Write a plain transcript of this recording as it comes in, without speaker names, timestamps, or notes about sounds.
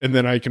and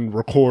then I can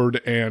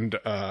record and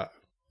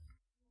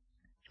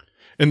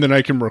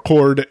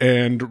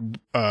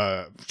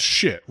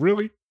shit,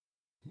 really?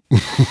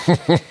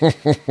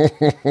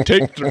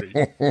 Take 3.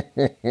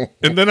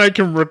 And then I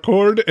can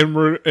record and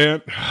all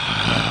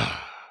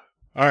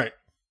right.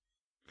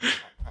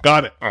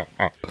 Got it.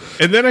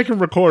 And then I can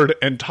record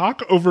and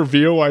talk over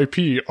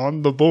VoIP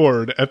on the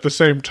board at the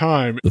same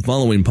time. The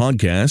following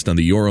podcast on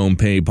the Your Own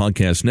Pay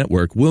Podcast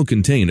Network will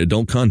contain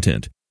adult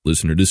content.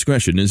 Listener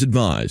discretion is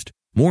advised.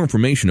 More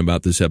information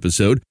about this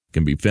episode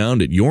can be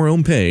found at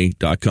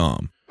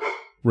yourownpay.com.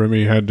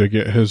 Remy had to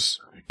get his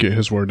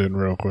word in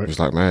real quick. He's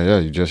like, man, yeah,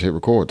 you just hit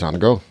record. Time to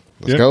go.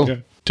 Let's go. Yeah.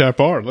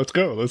 Tap R. Let's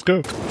go.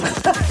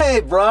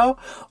 Hey, bro.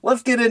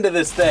 Let's get into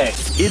this thing.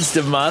 It's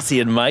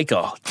Demasi and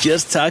Michael,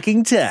 just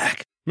talking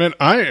tech. Man,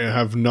 I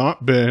have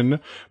not been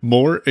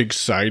more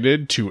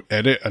excited to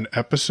edit an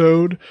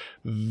episode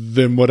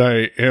than what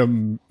I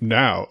am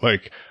now.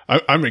 Like,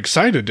 I'm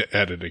excited to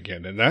edit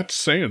again, and that's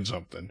saying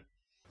something.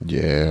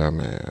 Yeah,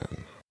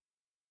 man.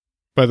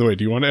 By the way,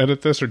 do you want to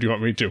edit this, or do you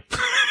want me to?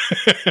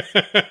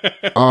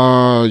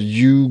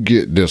 You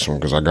get this one,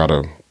 because I got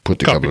to put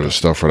together the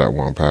stuff for that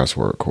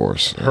 1Password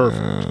course.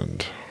 Perfect.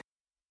 And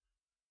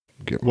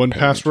get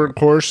 1Password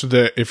course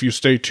that, if you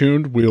stay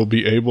tuned, we'll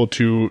be able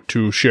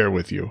to share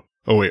with you.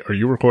 Oh, wait, are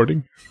you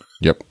recording?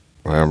 Yep,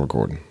 I am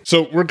recording.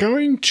 So we're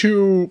going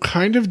to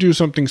kind of do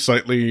something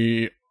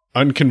slightly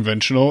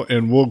unconventional,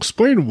 and we'll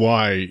explain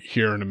why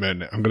here in a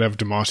minute. I'm going to have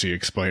Demasi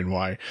explain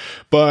why.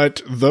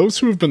 But those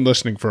who have been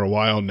listening for a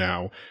while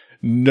now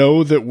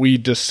know that we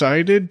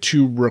decided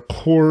to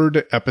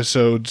record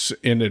episodes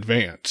in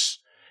advance.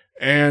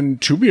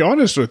 And to be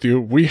honest with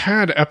you, we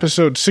had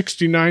episode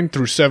 69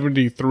 through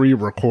 73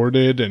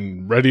 recorded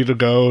and ready to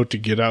go to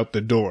get out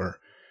the door.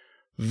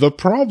 The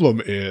problem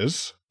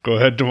is... Go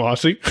ahead,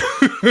 Demasi.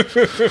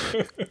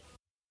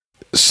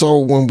 So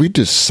when we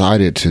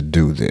decided to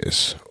do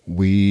this,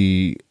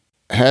 we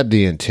had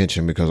the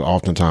intention, because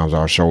oftentimes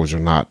our shows are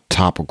not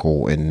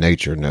topical in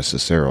nature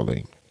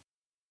necessarily.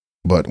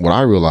 But what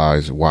I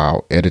realized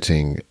while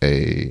editing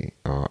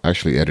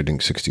editing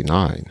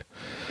 69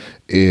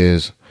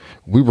 is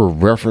we were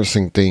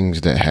referencing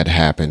things that had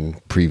happened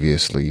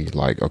previously,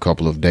 like a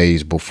couple of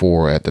days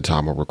before at the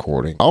time of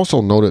recording. I also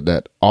noted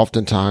that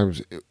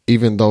oftentimes,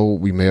 even though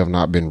we may have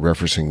not been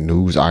referencing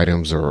news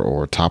items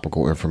or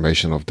topical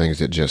information of things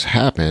that just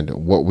happened,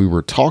 what we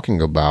were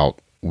talking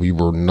about, we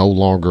were no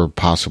longer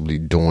possibly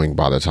doing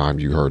by the time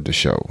you heard the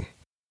show.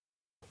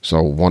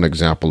 So one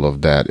example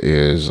of that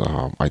is,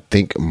 I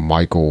think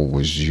Michael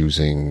was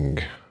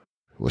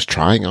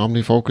trying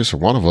OmniFocus, or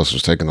one of us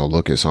was taking a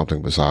look at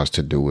something besides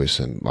Todoist,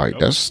 and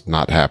that's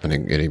not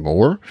happening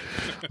anymore,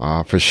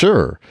 for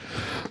sure.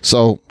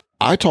 So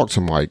I talked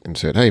to Mike and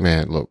said, hey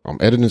man, look, I'm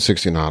editing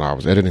 69. I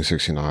was editing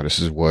 69. This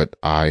is what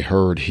I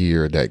heard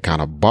here that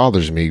kind of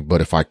bothers me.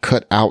 But if I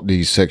cut out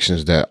these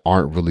sections that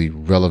aren't really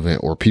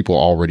relevant, or people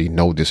already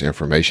know this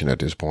information at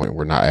this point,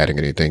 we're not adding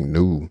anything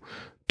new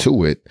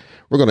to it,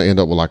 we're going to end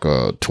up with like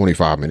a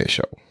 25-minute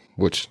show.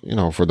 Which,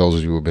 for those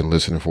of you who have been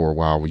listening for a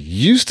while, we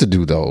used to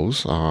do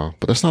those,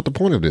 but that's not the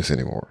point of this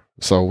anymore.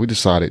 So we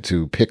decided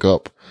to pick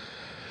up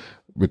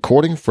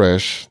recording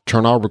fresh,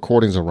 turn our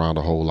recordings around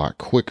a whole lot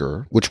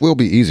quicker, which will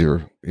be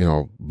easier.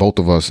 Both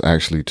of us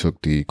actually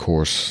took the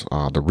course,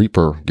 the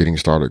Reaper Getting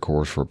Started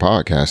course for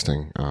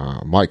podcasting.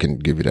 Mike can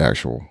give you the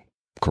actual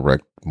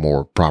correct,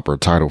 more proper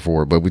title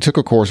for it, but we took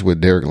a course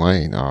with Derek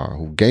Lane,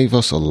 who gave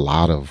us a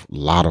lot of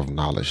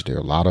knowledge there,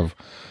 a lot of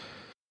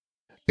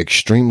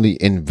extremely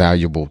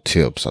invaluable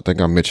tips. I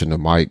think I mentioned to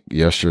Mike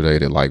yesterday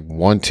that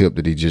one tip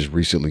that he just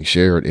recently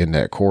shared in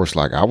that course,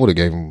 I would have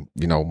gave him,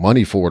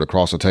 money for it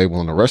across the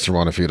table in a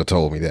restaurant if he'd have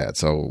told me that.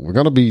 So we're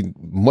going to be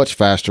much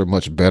faster,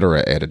 much better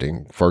at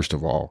editing, first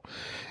of all.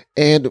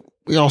 And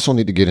we also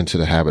need to get into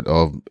the habit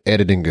of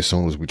editing as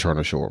soon as we turn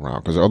the show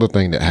around. Because the other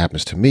thing that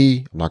happens to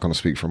me, I'm not going to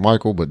speak for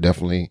Michael, but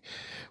definitely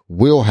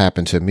will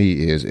happen to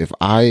me, is if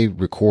I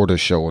record a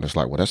show and it's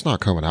like, well, that's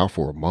not coming out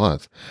for a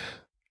month,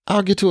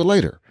 I'll get to it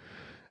later.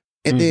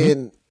 And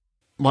then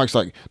Mike's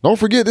like, don't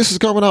forget, this is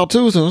coming out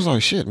Tuesday. I was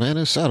like, shit, man,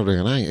 it's Saturday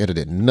and I ain't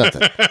edited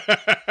nothing.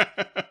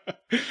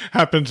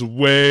 Happens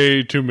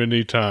way too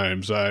many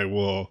times, I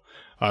will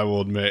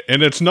admit.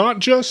 And it's not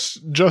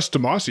just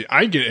Demasi.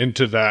 I get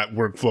into that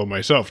workflow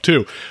myself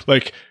too.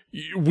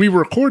 We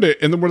record it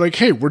and then we're like,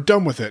 hey, we're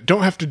done with it.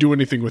 Don't have to do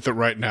anything with it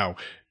right now.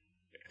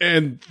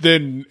 And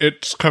then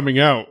it's coming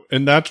out.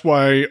 And that's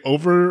why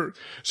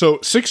so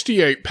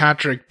 68,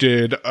 Patrick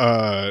did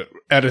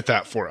edit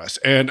that for us.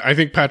 And I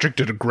think Patrick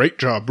did a great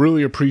job,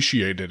 really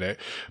appreciated it.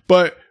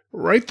 But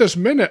right this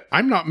minute,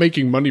 I'm not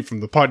making money from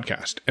the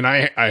podcast. And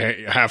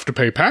I have to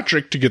pay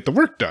Patrick to get the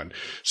work done.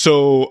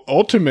 So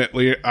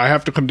ultimately, I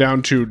have to come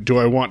down to, do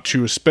I want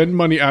to spend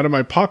money out of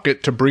my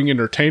pocket to bring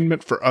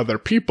entertainment for other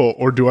people?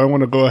 Or do I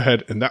want to go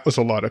ahead, and that was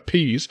a lot of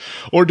P's,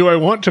 or do I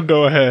want to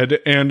go ahead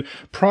and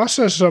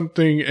process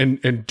something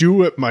and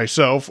do it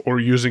myself, or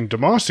using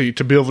Demasi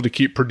to be able to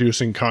keep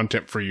producing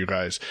content for you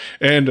guys?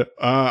 And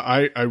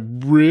I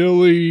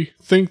really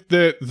think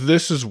that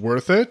this is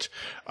worth it.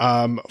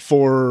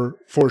 for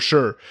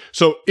sure.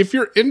 So if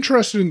you're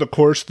interested in the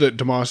course that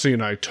Demasi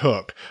and I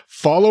took,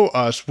 follow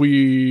us.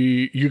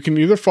 You can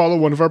either follow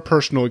one of our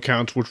personal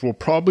accounts, which we'll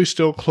probably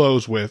still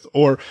close with,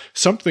 or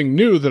something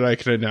new that I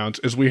can announce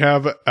is we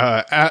have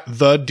at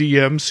the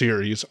DM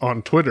series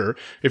on Twitter.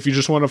 If you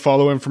just want to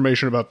follow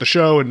information about the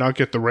show and not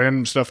get the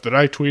random stuff that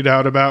I tweet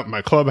out about,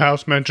 my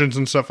Clubhouse mentions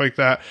and stuff like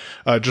that,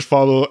 just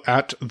follow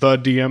at the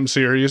DM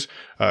series.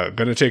 Going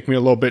to take me a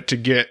little bit to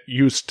get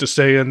used to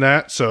saying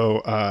that,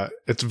 so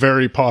it's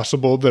very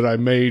possible that I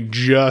may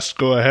just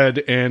go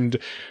ahead and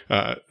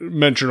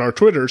mention our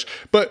Twitters.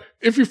 But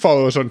if you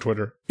follow us on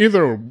Twitter,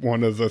 either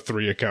one of the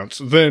 3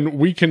 accounts, then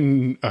we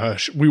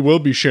will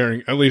be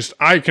sharing, at least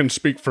I can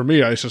speak for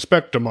me, I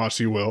suspect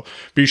Demasi will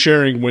be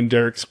sharing when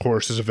Derek's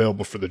course is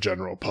available for the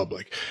general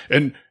public.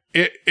 And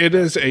it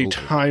is a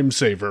time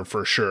saver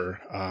for sure.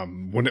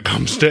 When it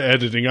comes to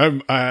editing,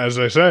 I'm, as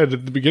I said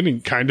at the beginning,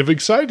 kind of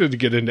excited to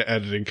get into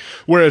editing.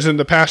 Whereas in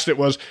the past it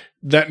was,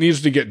 that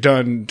needs to get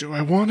done. Do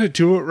I want to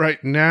do it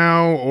right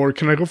now? Or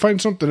can I go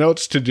find something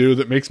else to do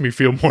that makes me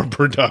feel more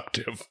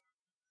productive?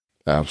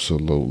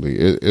 Absolutely.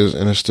 It is.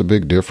 And it's the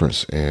big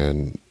difference.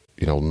 And,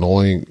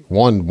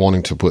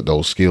 wanting to put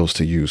those skills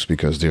to use,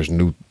 because there's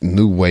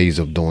new ways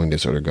of doing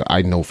this.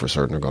 I know for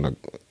certain they're going to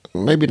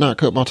maybe not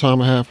cut my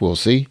time in half. We'll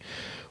see.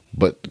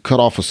 But cut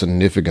off a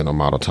significant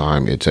amount of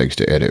time it takes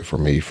to edit for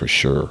me, for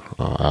sure.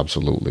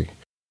 Absolutely.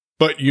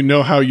 But you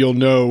know how you'll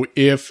know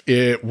if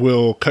it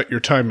will cut your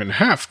time in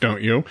half,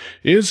 don't you?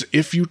 Is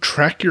if you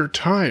track your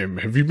time.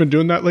 Have you been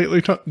doing that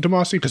lately,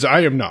 Demasi? Because I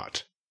am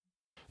not.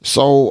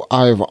 So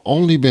I've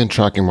only been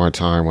tracking my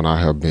time when I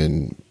have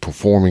been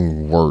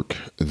performing work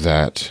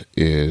that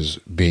is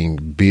being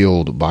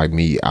billed by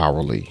me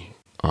hourly.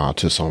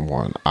 To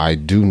someone. I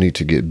do need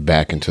to get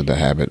back into the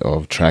habit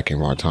of tracking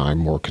my time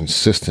more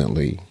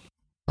consistently,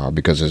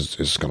 because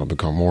it's going to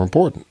become more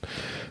important.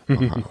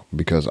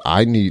 Because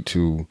I need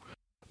to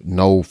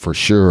know for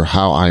sure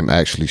how I'm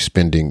actually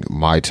spending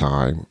my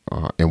time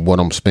and what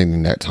I'm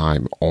spending that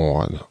time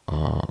on,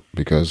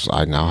 because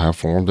I now have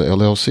formed the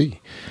LLC.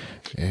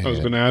 And I was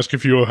going to ask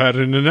if you had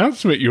an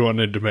announcement you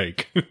wanted to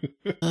make.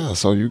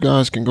 So you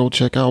guys can go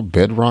check out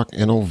Bedrock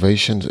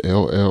Innovations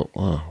LL.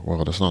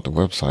 Well, that's not the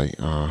website.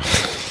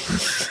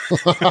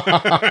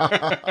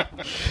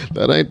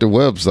 That ain't the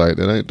website.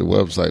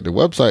 The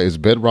website is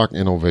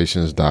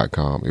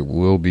bedrockinnovations.com. It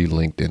will be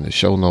linked in the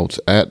show notes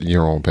at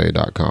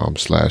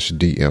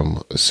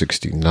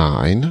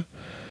yourownpay.com/DM69.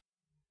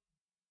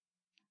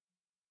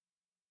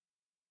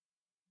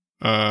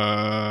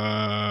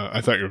 I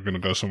thought you were going to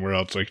go somewhere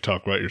else, like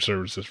talk about your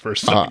services for a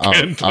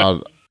second.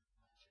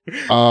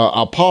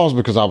 I'll pause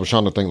because I was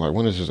trying to think, like,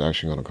 when is this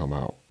actually going to come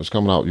out? It's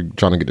coming out. You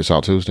trying to get this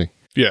out Tuesday?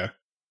 Yeah.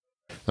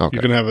 Okay.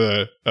 You can have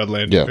a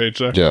landing page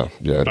there? Yeah,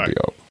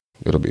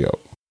 it'll be out.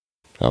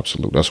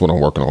 Absolutely. That's what I'm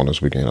working on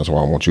this weekend. That's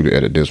why I want you to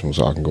edit this one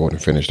so I can go ahead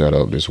and finish that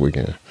up this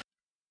weekend.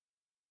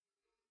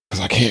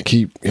 Because I can't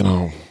keep,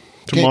 tomorrow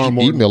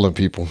morning emailing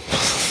people.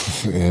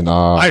 And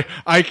I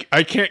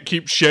can't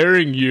keep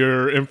sharing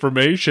your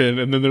information,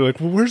 and then they're like,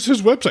 well, where's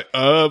his website?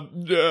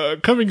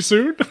 Coming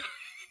soon.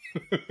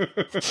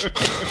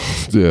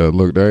 Yeah,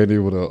 look, there ain't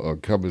even a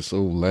coming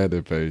soon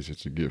landing page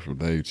that you get from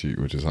Namecheap,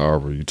 which is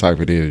however you type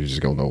it in, you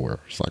just go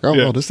nowhere. It's like,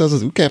 well, this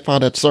doesn't, we can't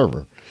find that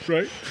server.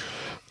 Right.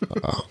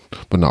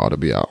 But no, it'll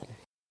be out.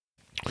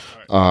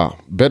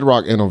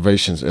 Bedrock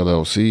Innovations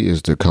LLC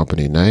is the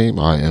company name.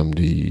 I am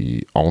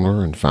the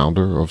owner and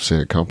founder of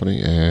said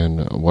company,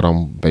 and what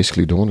I'm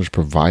basically doing is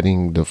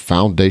providing the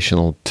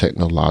foundational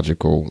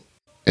technological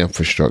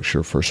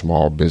infrastructure for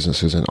small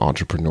businesses and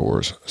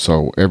entrepreneurs.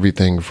 So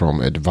everything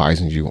from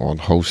advising you on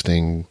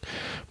hosting,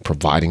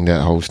 providing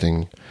that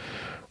hosting,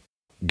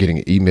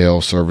 getting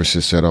email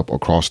services set up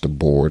across the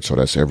board. So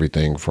that's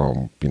everything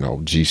from,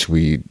 G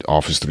Suite,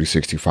 Office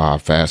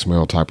 365, fast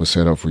mail type of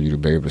setup for you to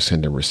be able to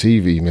send and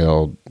receive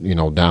email,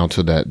 down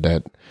to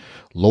that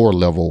lower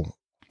level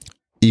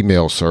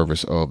email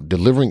service of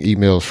delivering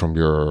emails from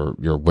your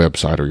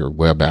website or your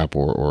web app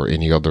or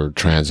any other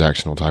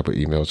transactional type of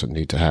emails that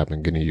need to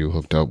happen, getting you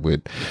hooked up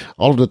with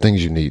all of the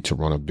things you need to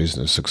run a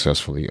business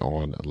successfully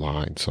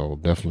online. So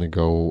definitely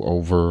go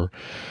over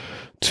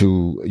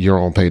to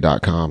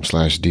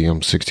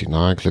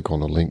yourownpay.com/DM69. Click on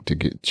the link to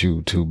get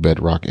you to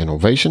Bedrock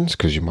Innovations,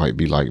 because you might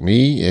be like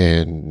me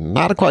and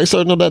not quite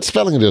certain of that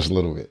spelling just a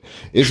little bit.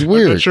 It's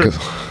weird.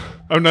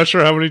 I'm not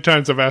sure how many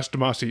times I've asked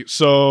Demasi,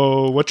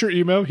 so what's your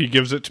email? He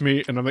gives it to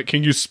me, and I'm like,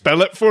 can you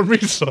spell it for me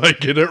so I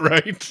get it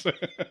right?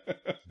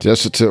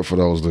 Just a tip for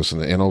those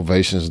listening,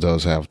 Innovations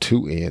does have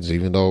 2 N's,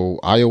 even though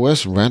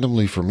iOS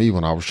randomly for me,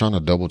 when I was trying to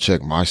double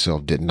check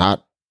myself, did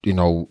not,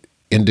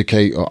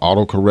 indicate an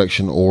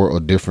autocorrection or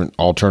a different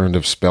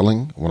alternative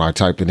spelling when I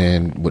typed it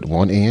in with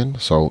 1 N.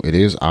 So it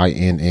is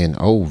INNOVATIONS.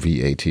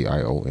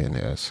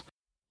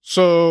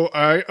 So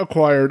I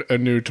acquired a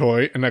new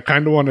toy, and I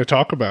kind of want to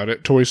talk about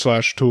it,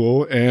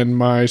 toy/tool, and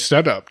my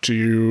setup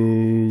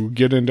to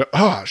get into,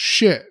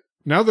 shit.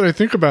 Now that I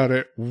think about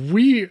it,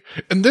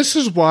 and this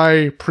is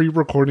why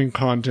pre-recording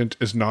content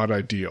is not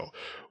ideal.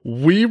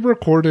 we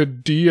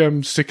recorded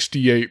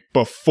DM68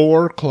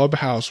 before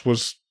Clubhouse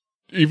was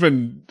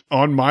even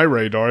on my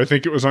radar. I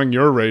think it was on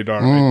your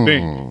radar, I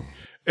think.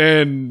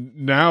 And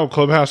now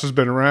Clubhouse has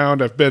been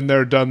around. I've been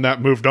there, done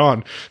that, moved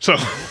on. So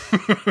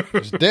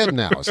it's dead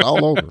now. It's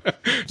all over.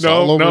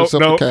 No,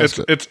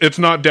 it's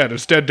not dead.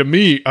 It's dead to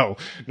me. Oh,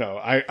 no,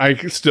 I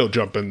still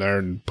jump in there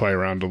and play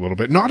around a little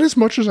bit. Not as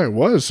much as I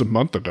was a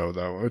month ago,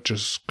 though, which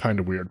is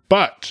kind of weird.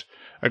 But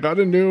I got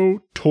a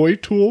new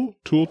tool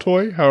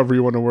toy, however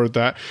you want to word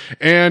that.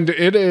 And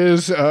it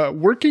is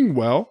working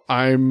well.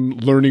 I'm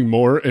learning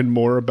more and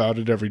more about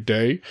it every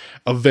day.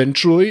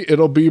 Eventually,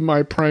 it'll be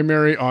my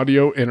primary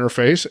audio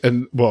interface.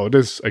 And, well, it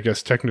is, I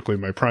guess, technically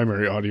my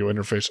primary audio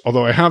interface.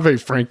 Although I have a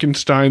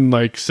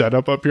Frankenstein-like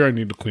setup up here. I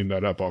need to clean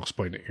that up. I'll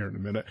explain it here in a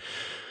minute.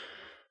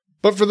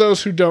 But for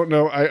those who don't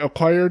know, I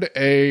acquired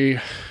a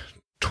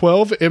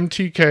 12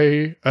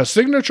 MTK, a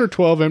signature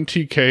 12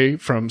 MTK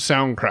from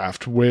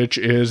Soundcraft, which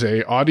is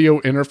a audio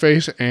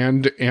interface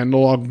and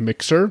analog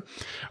mixer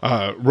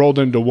rolled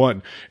into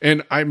one.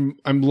 And I'm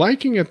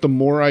liking it. The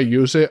more I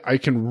use it, I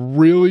can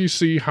really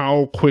see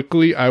how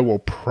quickly I will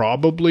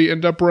probably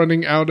end up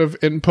running out of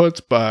inputs,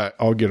 but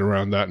I'll get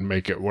around that and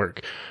make it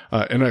work.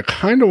 And I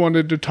kind of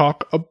wanted to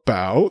talk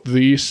about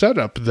the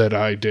setup that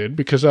I did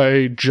because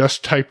I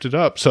just typed it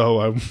up.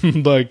 So I'm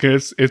like,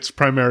 it's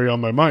primary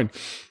on my mind.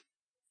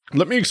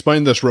 Let me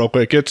explain this real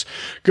quick. It's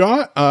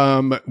got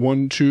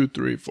 1, 2,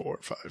 3, 4,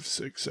 5,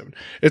 6, 7.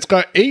 It's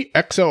got 8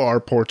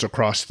 XLR ports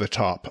across the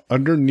top.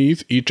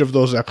 Underneath each of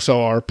those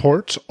XLR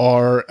ports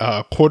are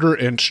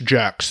 1/4-inch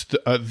jacks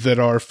that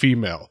are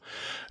female.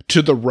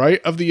 To the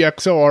right of the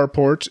XLR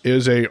ports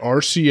is a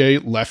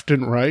RCA left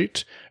and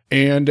right,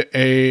 and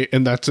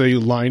that's a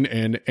line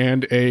in,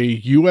 and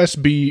a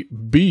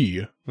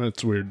USB-B.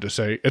 That's weird to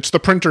say. It's the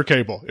printer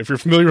cable. If you're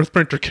familiar with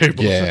printer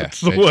cables,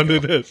 that's the one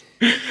it is.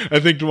 I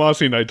think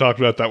Demasi and I talked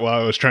about that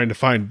while I was trying to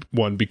find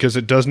one because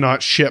it does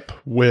not ship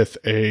with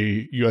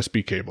a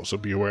USB cable, so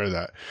be aware of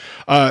that.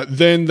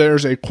 Then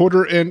there's a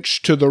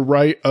 1/4-inch to the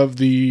right of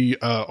the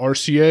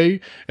RCA,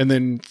 and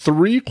then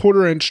 3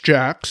 1/4-inch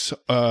jacks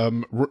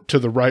to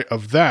the right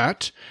of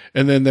that,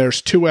 and then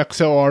there's 2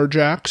 XLR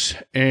jacks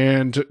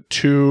and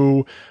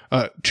two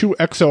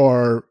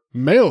XLR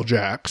male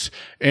jacks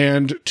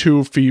and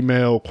 2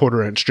 female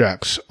 1/4-inch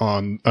jacks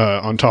on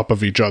top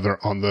of each other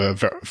on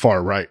the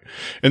far right.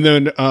 And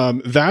then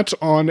that's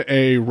on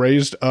a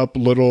raised up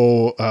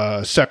little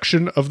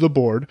section of the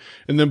board.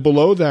 And then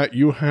below that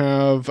you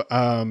have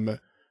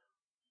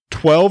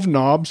 12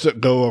 knobs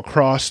that go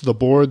across the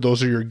board.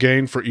 Those are your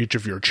gain for each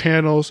of your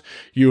channels.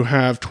 You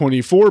have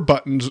 25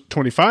 buttons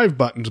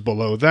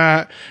below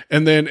that.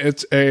 And then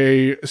it's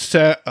a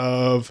set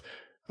of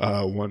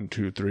 1,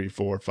 2, 3,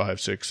 4, 5,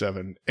 6,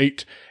 7,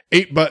 8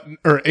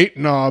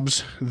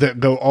 knobs that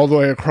go all the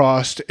way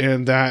across,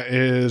 and that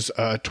is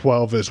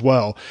 12 as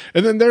well.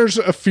 And then there's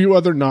a few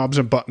other knobs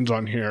and buttons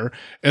on here,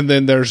 and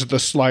then there's the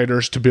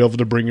sliders to be able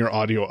to bring your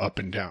audio up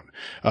and down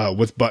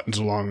with buttons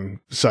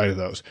alongside of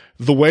those.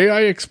 The way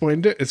I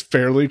explained it is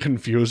fairly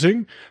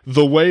confusing.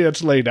 The way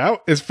it's laid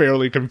out is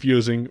fairly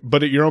confusing,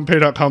 but at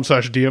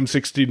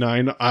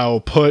yourownpay.com/DM69, I'll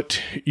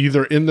put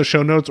either in the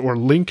show notes or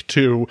link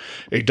to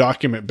a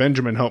document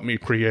Benjamin helped me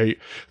create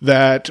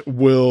that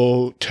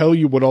will tell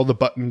you what all the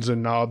buttons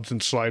and knobs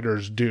and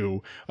sliders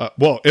do.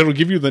 Well, it'll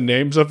give you the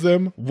names of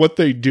them. What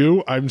they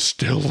do, I'm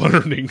still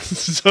learning.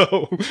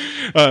 So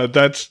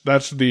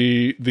that's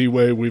the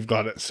way we've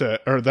got it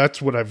set, or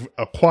that's what I've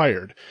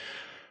acquired.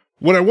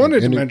 What I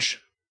wanted to mention,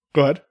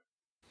 go ahead.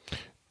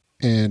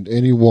 And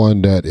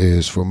anyone that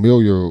is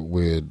familiar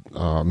with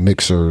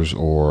mixers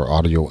or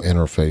audio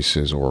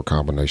interfaces or a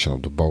combination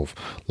of the both,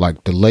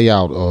 like the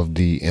layout of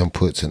the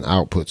inputs and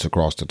outputs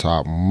across the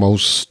top,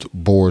 most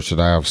boards that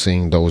I have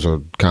seen, those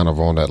are kind of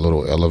on that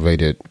little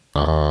elevated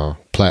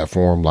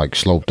platform, like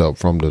sloped up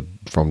from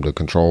the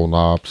control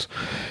knobs.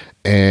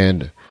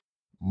 And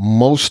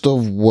most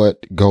of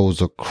what goes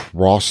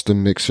across the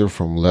mixer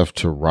from left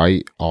to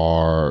right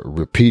are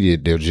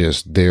repeated. They're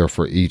just there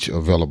for each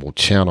available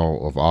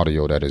channel of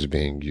audio that is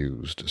being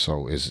used.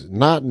 So it's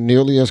not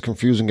nearly as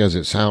confusing as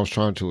it sounds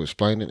trying to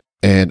explain it.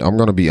 And I'm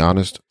going to be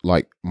honest,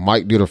 like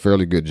Mike did a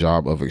fairly good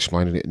job of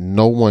explaining it.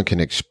 No one can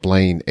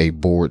explain a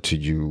board to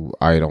you,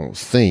 I don't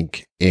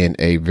think, in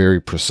a very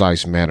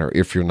precise manner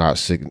if you're not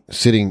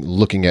sitting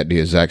looking at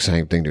the exact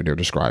same thing that they're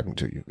describing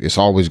to you. It's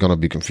always going to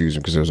be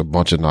confusing because there's a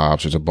bunch of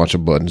knobs, there's a bunch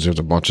of buttons, there's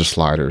a bunch of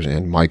sliders,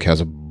 and Mike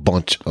has a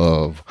bunch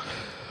of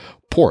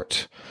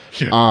ports.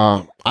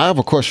 Yeah. I have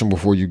a question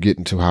before you get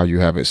into how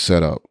you have it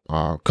set up.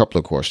 A couple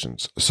of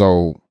questions.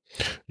 So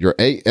your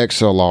 8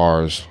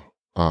 XLRs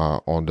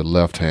on the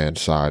left-hand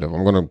side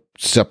I'm going to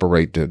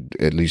separate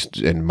at least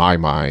in my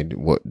mind,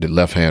 what the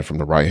left hand from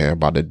the right hand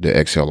by the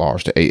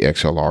XLRs, the 8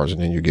 XLRs,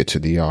 and then you get to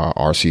the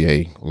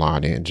RCA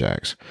line in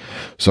jacks.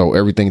 So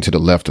everything to the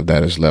left of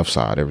that is left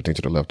side. Everything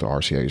to the left of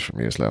RCAs for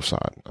me is left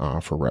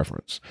side for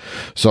reference.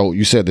 So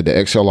you said that the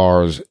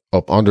XLRs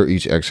up under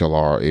each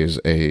XLR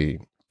is a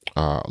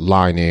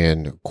line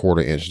in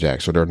 1/4-inch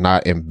jack. So they're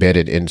not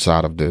embedded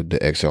inside of the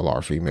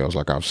XLR females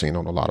like I've seen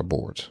on a lot of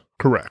boards.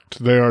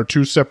 Correct. They are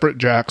two separate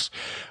jacks.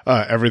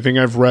 Everything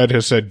I've read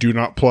has said do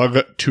not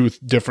plug two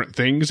different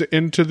things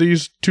into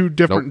these two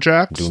different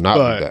jacks. Do not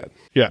do that.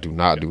 Yeah. Do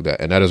not do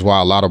that. And that is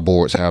why a lot of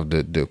boards have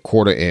the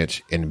quarter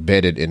inch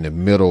embedded in the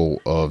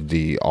middle of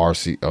the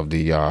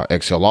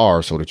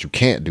XLR so that you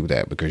can't do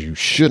that, because you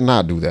should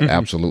not do that.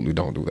 Absolutely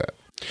don't do that.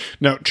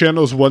 Now,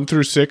 channels 1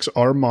 through 6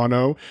 are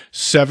mono.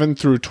 7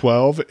 through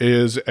 12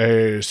 is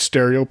a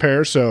stereo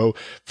pair. So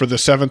for the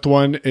 7th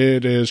one,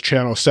 it is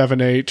channel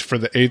 7-8. For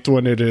the 8th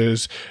one, it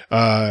is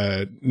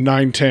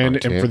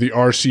 9-10. And for the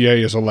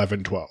RCA is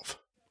 11-12.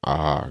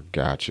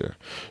 Gotcha.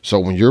 So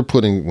when you're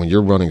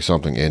running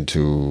something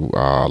into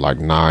like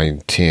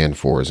 9-10,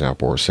 for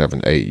example, or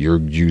 7-8, you're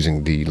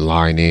using the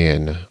line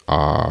in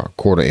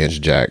quarter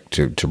inch jack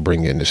to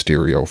bring in the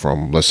stereo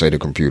from, let's say, the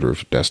computer,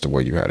 if that's the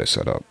way you had it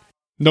set up.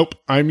 Nope,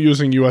 I'm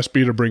using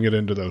USB to bring it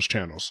into those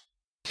channels.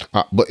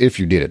 But if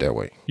you did it that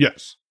way,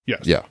 yes,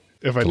 yeah.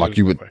 If I like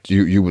you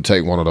would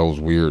take one of those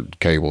weird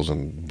cables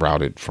and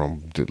route it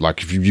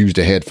like if you used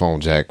a headphone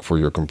jack for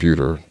your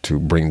computer to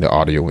bring the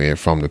audio in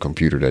from the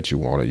computer that you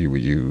wanted, you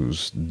would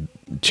use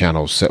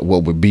channel set,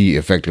 what would be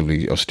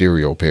effectively a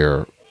stereo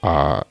pair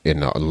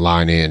in a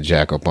line in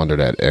jack up under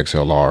that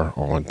XLR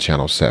on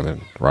channel 7,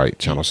 right?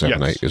 Channel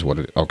 7-8 is what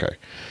it. Okay.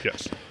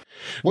 Yes.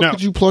 What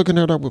could you plug in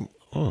there that would?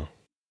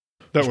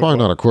 That's probably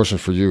not a question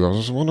for you. I was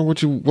just wondering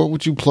what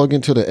would you plug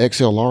into the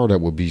XLR that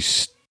would be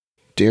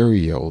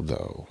stereo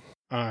though?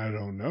 I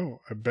don't know.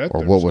 I bet.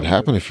 Or what would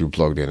happen if you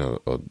plugged in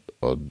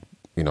a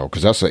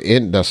because that's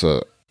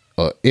a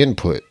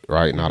input,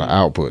 right? Not an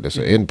output. That's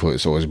an input.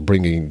 So it's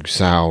bringing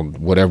sound.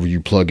 Whatever you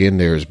plug in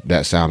there,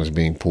 that sound is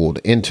being pulled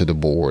into the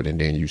board,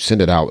 and then you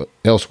send it out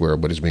elsewhere,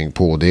 but it's being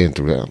pulled in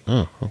through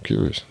that. I'm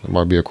curious. That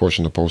might be a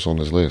question to post on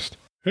this list.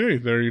 Hey,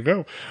 there you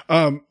go.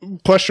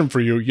 Question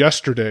for you.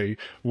 Yesterday,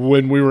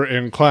 when we were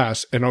in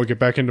class, and I'll get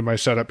back into my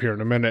setup here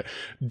in a minute,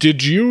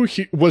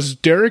 was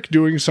Derek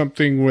doing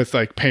something with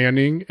like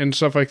panning and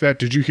stuff like that?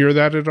 Did you hear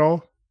that at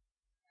all?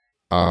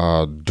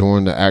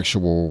 During the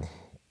actual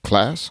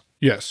class?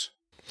 Yes.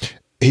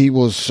 He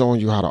was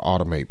showing you how to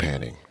automate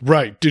panning.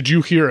 Right. Did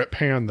you hear it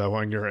pan, though,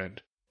 on your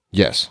end?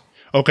 Yes.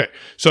 Okay.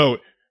 So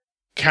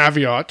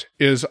caveat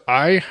is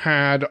I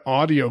had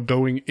audio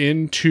going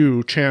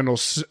into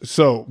channels.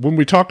 So when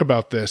we talk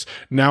about this,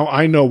 now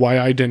I know why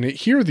I didn't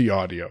hear the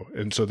audio.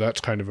 And so that's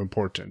kind of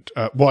important.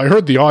 Well, I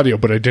heard the audio,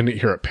 but I didn't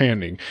hear it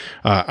panning.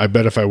 I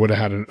bet if I would have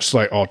had a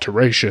slight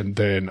alteration,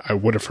 then I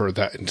would have heard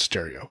that in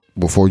stereo.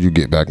 Before you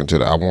get back into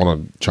that, I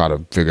want to try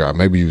to figure out,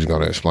 maybe you was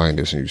going to explain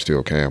this and you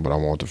still can, but I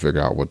want to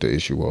figure out what the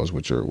issue was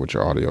with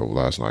your audio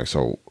last night.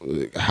 So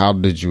how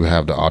did you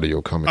have the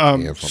audio coming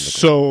in from the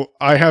So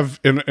I have,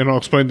 and I'll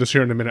explain this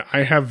here in a minute,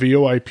 I have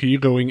VoIP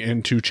going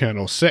into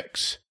channel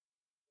 6.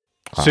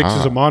 6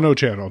 is a mono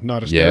channel,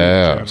 not a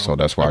stereo channel. So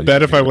that's why I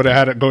bet if I would have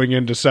had it going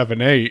into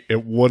 7-8,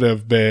 it would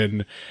have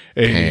been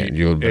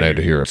you would have been able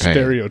to hear a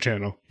stereo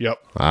channel. Yep.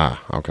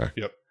 Okay.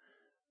 Yep.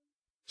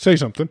 Say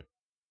something.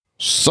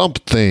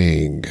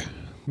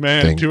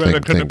 Man, Two-Header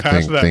couldn't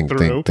pass that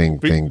through.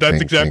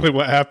 That's exactly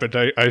what happened.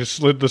 I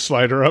slid the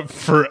slider up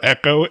for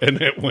echo,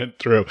 and it went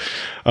through.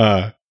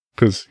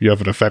 Because you have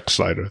an effects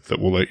slider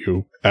that will let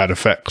you add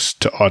effects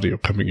to audio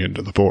coming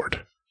into the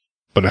board.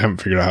 But I haven't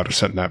figured out how to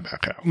send that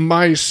back out.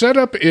 My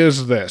setup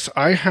is this.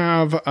 I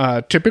have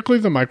typically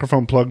the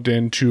microphone plugged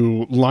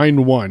into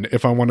line 1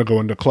 if I want to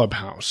go into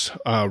Clubhouse.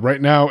 Right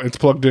now, it's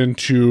plugged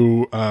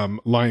into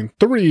line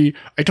 3.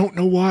 I don't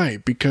know why,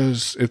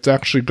 because it's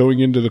actually going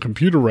into the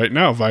computer right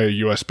now via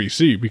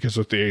USB-C, because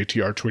with the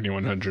ATR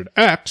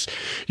 2100X,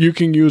 you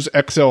can use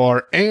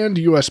XLR and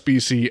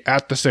USB-C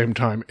at the same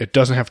time. It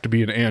doesn't have to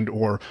be an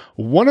and/or.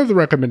 One of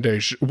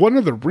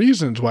the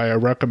reasons why I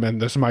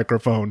recommend this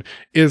microphone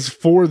is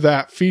for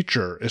that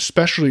feature,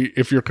 especially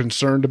if you're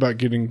concerned about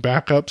getting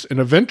backups.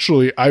 And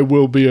eventually I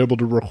will be able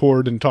to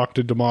record and talk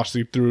to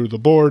Demasi through the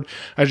board.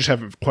 I just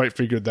haven't quite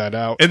figured that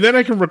out. And then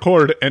I can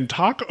record and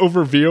talk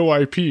over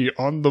VoIP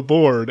on the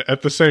board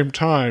at the same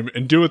time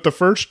and do it the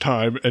first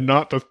time and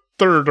not the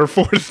third or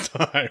fourth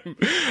time.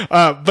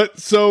 But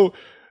so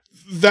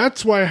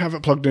that's why I have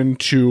it plugged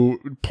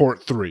into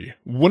port 3.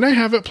 When I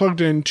have it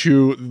plugged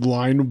into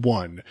line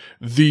 1,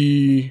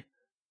 the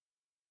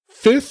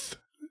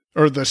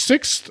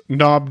 6th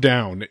knob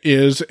down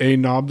is a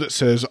knob that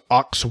says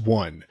aux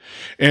 1.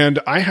 And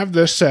I have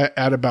this set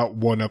at about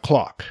 1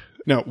 o'clock.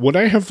 Now, what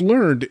I have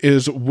learned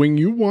is when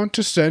you want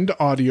to send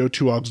audio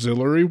to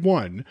auxiliary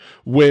 1,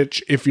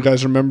 which, if you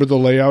guys remember the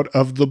layout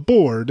of the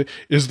board,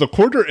 is the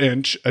 1/4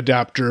 inch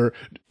adapter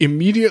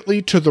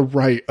immediately to the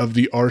right of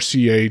the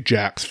RCA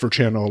jacks for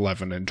channel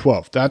 11 and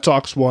 12. That's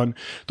aux 1.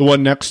 The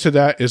one next to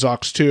that is aux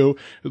 2.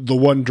 The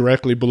one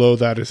directly below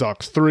that is aux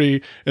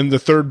 3. And the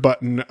third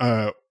button,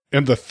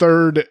 and the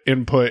third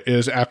input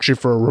is actually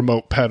for a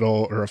remote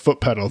pedal or a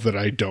foot pedal that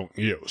I don't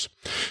use.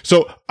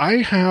 So I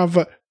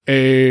have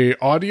a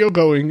audio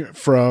going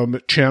from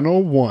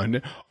channel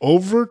 1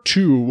 over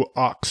to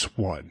aux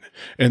 1.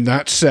 And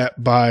that's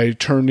set by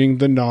turning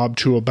the knob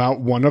to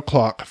about 1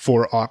 o'clock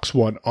for aux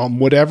 1 on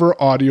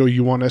whatever audio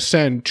you want to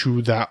send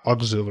to that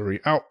auxiliary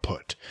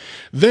output.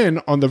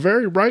 Then on the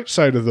very right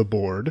side of the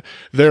board,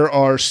 there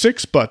are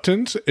 6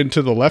 buttons, and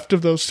to the left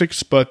of those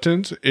 6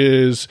 buttons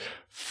is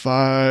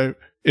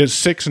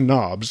 6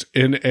 knobs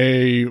in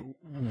a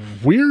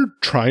weird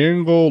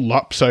triangle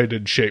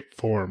lopsided shape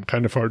form,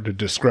 kind of hard to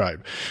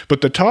describe.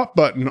 But the top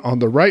button on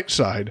the right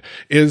side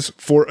is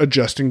for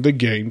adjusting the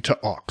gain to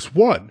aux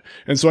 1.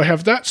 And so I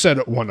have that set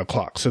at 1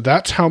 o'clock. So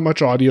that's how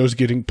much audio is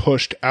getting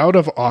pushed out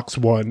of aux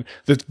 1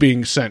 that's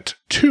being sent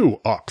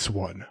to aux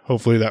 1.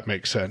 Hopefully that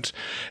makes sense.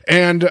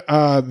 And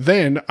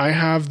then I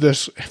have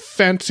this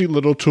fancy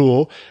little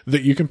tool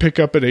that you can pick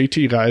up at AT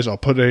Guys. I'll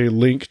put a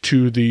link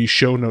to the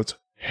show notes.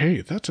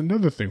 Hey, that's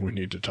another thing we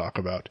need to talk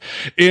about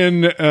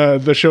in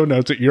the show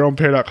notes at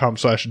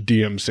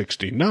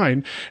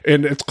yourownpay.com/DM69,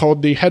 and it's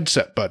called the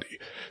Headset Buddy.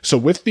 So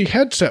with the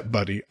Headset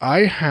Buddy, I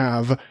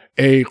have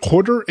a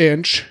 1/4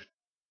 inch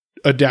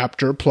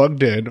adapter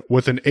plugged in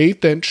with an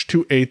 1/8 inch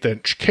to 1/8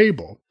 inch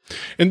cable.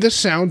 And this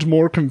sounds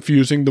more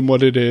confusing than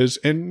what it is,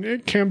 and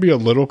it can be a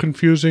little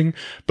confusing,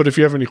 but if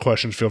you have any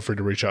questions, feel free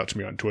to reach out to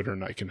me on Twitter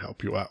and I can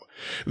help you out.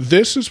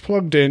 This is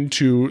plugged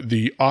into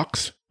the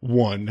aux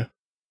 1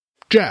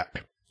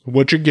 jack,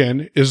 which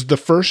again is the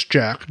first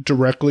jack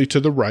directly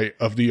to the right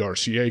of the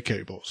RCA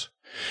cables.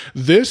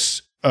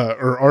 This,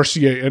 or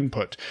RCA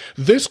input,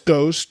 this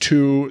goes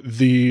to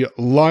the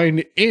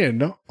line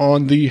in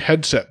on the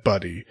Headset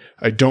Buddy.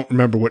 I don't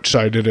remember which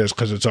side it is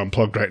because it's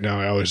unplugged right now.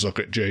 I always look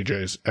at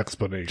JJ's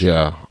explanation.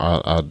 Yeah,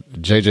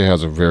 JJ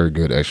has a very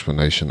good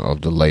explanation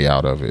of the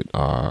layout of it,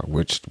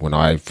 which when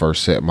I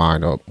first set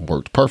mine up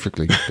worked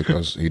perfectly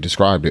because he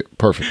described it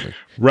perfectly.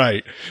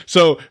 Right.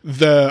 So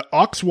the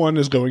aux 1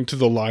 is going to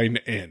the line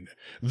in.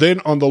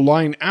 Then on the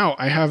line out,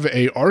 I have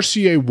a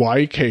RCA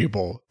Y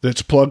cable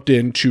that's plugged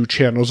into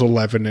channels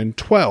 11 and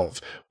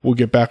 12. We'll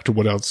get back to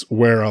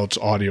where else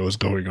audio is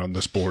going on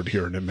this board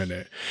here in a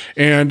minute.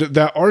 And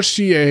that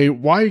RCA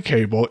Y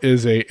cable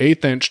is a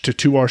 1/8 inch to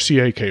 2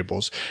 RCA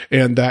cables.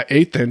 And that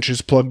 1/8 inch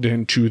is plugged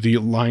into the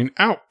line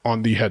out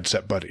on the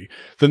Headset Buddy.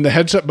 Then the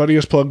Headset Buddy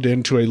is plugged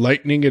into a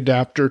lightning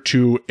adapter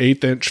to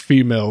 1/8 inch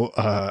female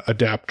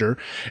adapter.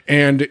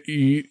 And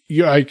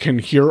I can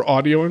hear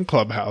audio in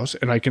Clubhouse,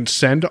 and I can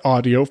send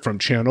audio from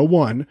channel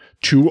 1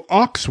 to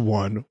aux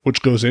 1,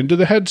 which goes into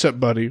the Headset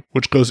Buddy,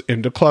 which goes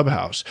into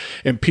Clubhouse.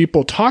 And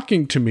people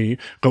talking to me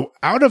go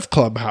out of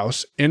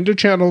Clubhouse into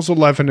channels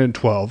 11 and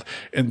 12,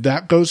 and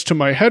that goes to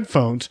my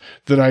headphones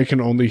that I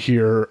can only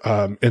hear,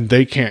 and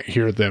they can't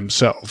hear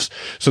themselves.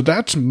 So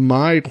that's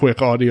my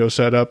quick audio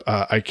setup.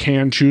 I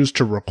can choose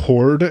to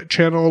record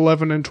channel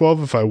 11 and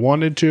 12 if I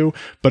wanted to,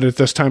 but at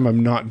this time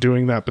I'm not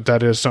doing that, but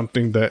that is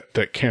something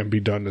that can be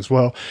done as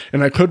well.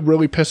 And I could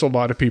really piss a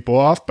lot of people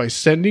off by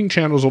sending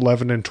channels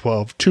 11 and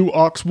 12 to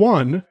aux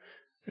 1,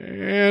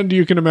 and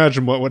you can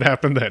imagine what would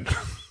happen then.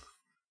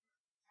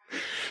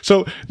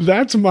 So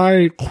that's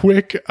my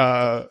quick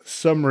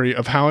summary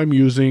of how I'm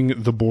using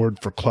the board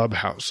for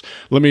Clubhouse.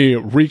 Let me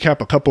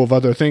recap a couple of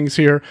other things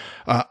here.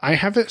 I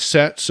have it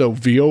set so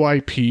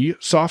VoIP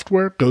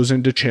software goes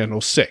into channel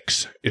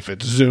 6. If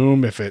it's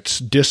Zoom, if it's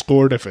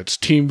Discord, if it's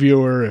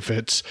TeamViewer, if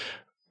it's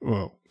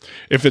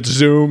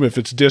Zoom, if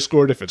it's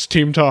Discord, if it's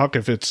TeamTalk,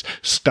 if it's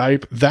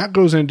Skype, that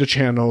goes into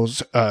channel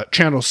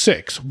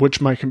 6,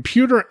 which my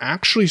computer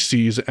actually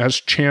sees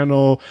as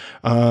channel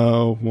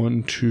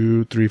 1,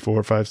 2, 3,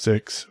 4, 5,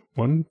 6.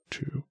 1,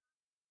 2,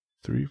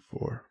 3,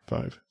 4,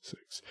 5,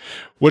 6.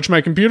 Which my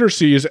computer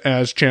sees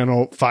as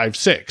channel 5,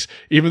 6,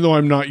 even though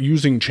I'm not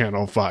using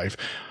channel 5.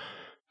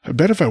 I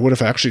bet if I would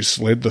have actually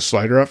slid the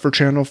slider up for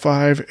channel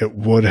 5, it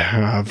would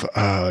have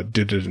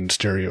did it in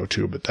stereo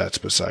too, but that's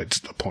besides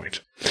the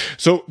point.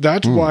 So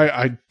that's why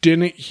I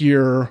didn't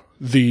hear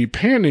the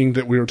panning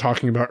that we were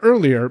talking about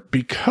earlier,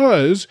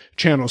 because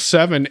channel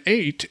 7,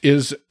 8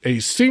 is a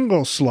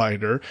single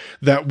slider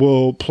that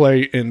will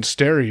play in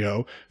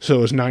stereo.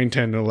 So is 9,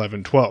 10,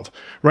 11, 12.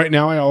 Right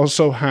now, I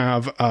also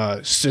have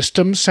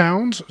system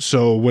sounds.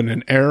 So when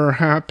an error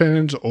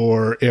happens,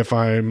 or if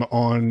I'm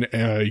on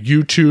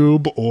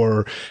YouTube,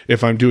 or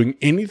if I'm doing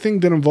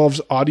anything that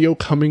involves audio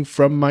coming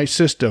from my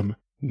system,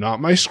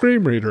 not my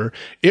screen reader,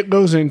 it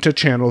goes into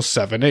channel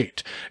 7,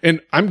 8.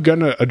 And I'm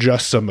going to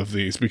adjust some of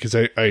these because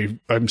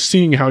I'm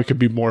seeing how I could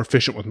be more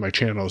efficient with my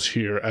channels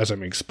here as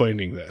I'm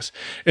explaining this.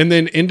 And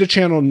then into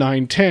channel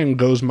 9, 10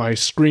 goes my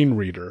screen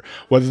reader,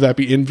 whether that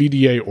be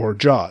NVDA or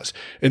JAWS.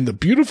 And the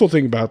beautiful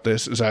thing about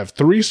this is I have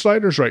 3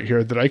 sliders right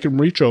here that I can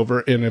reach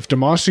over. And if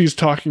Demasi is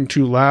talking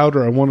too loud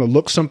or I want to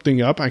look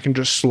something up, I can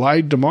just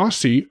slide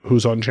Demasi,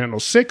 who's on channel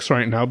 6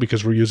 right now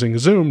because we're using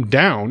Zoom,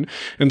 down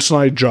and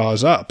slide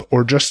JAWS up,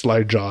 or just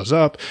slide jaws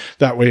up.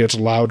 That way it's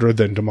louder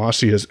than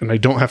Demasi is, and I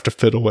don't have to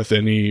fiddle with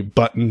any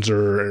buttons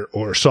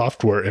or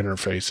software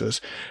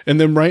interfaces. And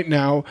then right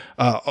now,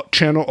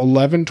 channel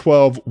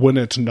 1112, when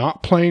it's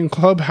not playing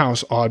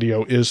Clubhouse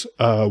audio, is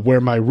where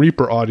my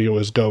Reaper audio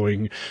is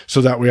going, so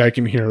that way I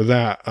can hear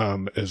that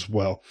as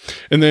well.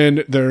 And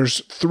then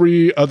there's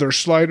 3 other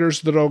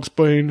sliders that I'll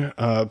explain,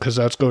 because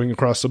that's going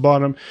across the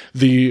bottom.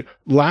 The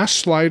last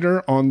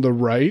slider on the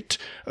right,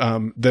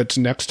 that's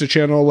next to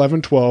channel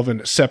 1112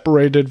 and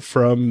separated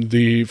from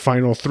the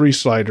final 3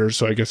 sliders,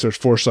 so I guess there's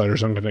 4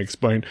 sliders I'm going to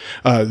explain.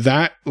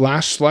 That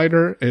last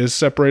slider is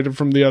separated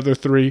from the other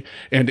 3,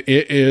 and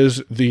it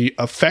is the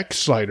effects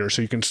slider,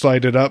 so you can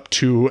slide it up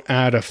to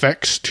add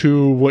effects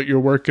to what you're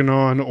working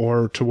on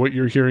or to what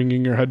you're hearing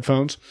in your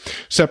headphones.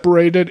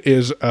 Separated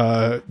is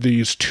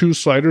these 2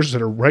 sliders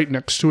that are right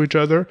next to each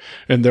other,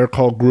 and they're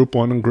called Group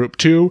 1 and Group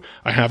 2.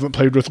 I haven't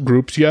played with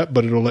groups yet,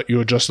 but it'll let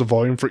you adjust the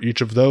volume for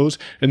each of those.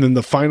 And then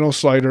the final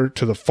slider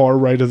to the far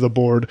right of the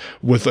board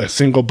with a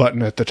single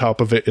button at the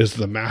top of it is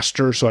the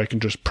master, so I can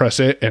just press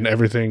it and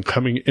everything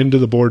coming into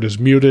the board is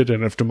muted.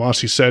 And if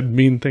Demasi said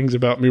mean things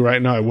about me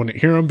right now, I wouldn't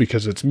hear them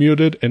because it's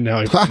muted, and now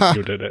I've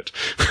muted it.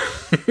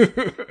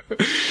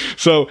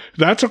 So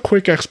that's a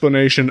quick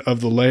explanation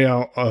of the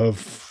layout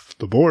of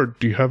the board.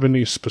 Do you have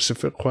any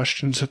specific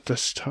questions at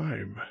this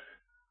time?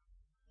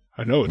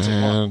 I know it's a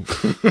lot.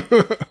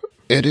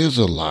 It is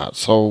a lot.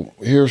 So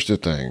here's the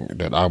thing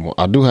that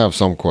I do have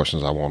some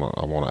questions I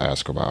wanna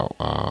ask about.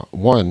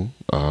 One,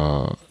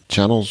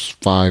 channels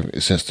 5,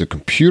 since the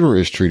computer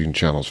is treating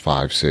channels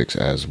 5, 6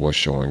 as what's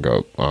showing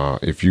up.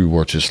 If you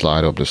were to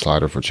slide up the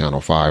slider for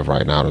channel 5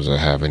 right now, does it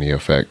have any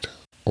effect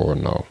or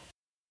no?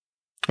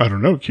 I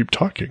don't know. Keep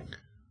talking.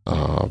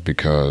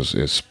 Because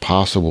it's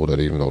possible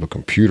that even though the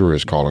computer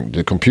is calling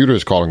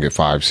it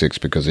 5, 6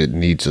 because it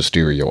needs a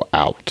stereo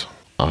out.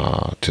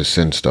 To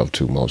send stuff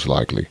to, most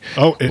likely.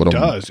 Oh, it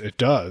does. It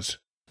does.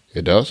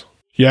 It does?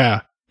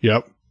 Yeah.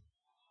 Yep.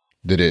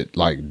 Did it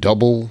like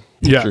double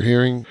what you're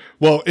hearing?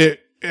 Well, it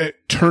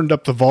turned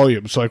up the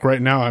volume. So like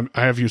right now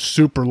I have you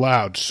super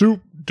loud.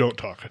 Don't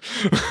talk.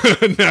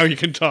 Now you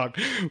can talk.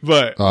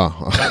 But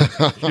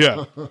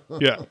yeah.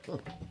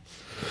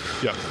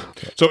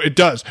 So it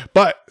does.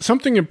 But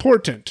something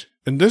important,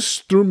 and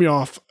this threw me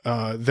off.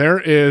 There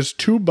is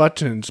 2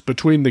 buttons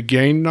between the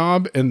gain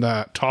knob and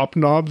the top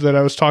knob that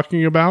I was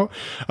talking about.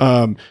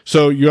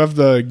 So you have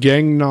the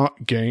gain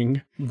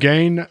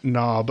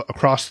knob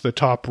across the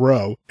top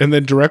row, and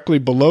then directly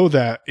below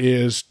that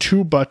is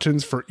 2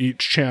 buttons for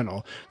each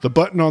channel. The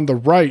button on the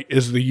right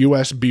is the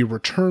USB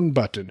return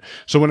button.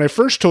 So when I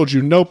first told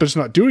you, nope, it's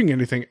not doing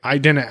anything, I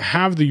didn't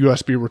have the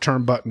USB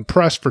return button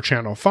pressed for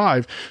channel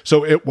 5,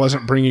 so it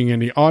wasn't bringing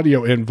any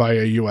audio in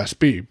via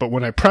USB. But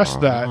when I pressed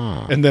that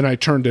and then I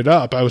turned it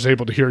up, I was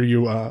able to hear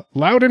you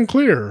loud and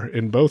clear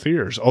in both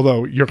ears.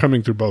 Although you're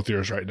coming through both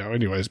ears right now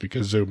anyways,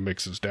 because Zoom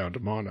mixes down to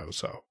mono.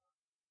 So.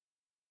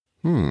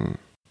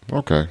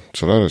 Okay,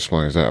 so that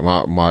explains that.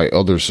 My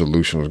other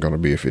solution was going to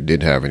be, if it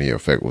did have any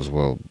effect, was,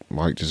 well,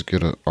 Mike, just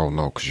get a... Oh,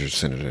 no, because you're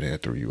sending it in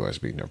through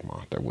USB. Never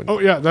mind. That wouldn't... Oh,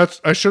 yeah,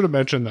 I should have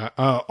mentioned that.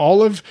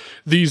 All of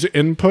these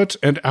inputs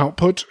and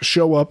outputs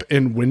show up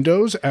in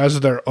Windows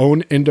as their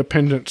own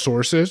independent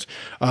sources.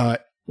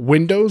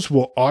 Windows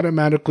will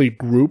automatically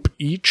group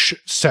each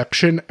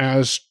section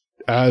as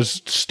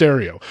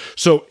stereo.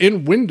 So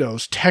in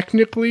Windows,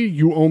 technically,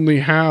 you only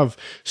have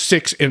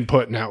 6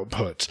 input and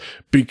outputs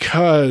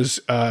because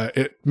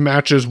it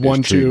matches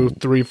 1, 2,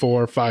 3,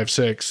 4, 5,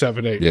 6,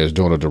 7, 8. Yeah, it's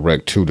doing a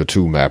direct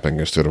 2-to-2 mapping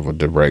instead of a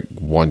direct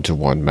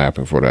 1-to-1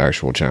 mapping for the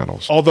actual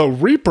channels. Although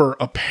Reaper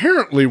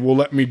apparently will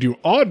let me do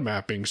odd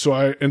mapping.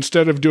 So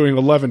instead of doing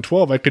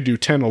 11-12, I could do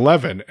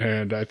 10-11,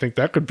 and I think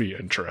that could be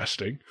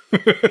interesting.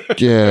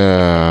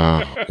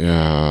 Yeah,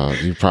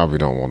 you probably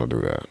don't want to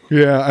do that.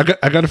 Yeah,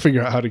 I got to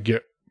figure out how to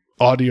get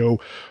audio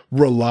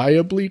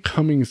reliably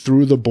coming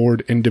through the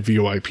board into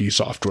VoIP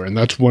software, and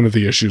that's one of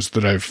the issues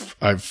that I've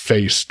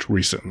faced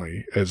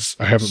recently, as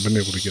I haven't been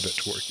able to get it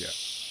to work yet.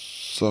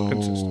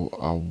 So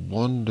I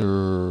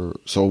wonder.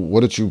 So what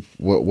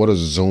does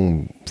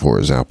Zoom, for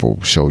example,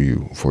 show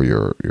you for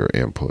your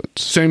inputs?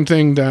 Same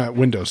thing that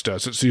Windows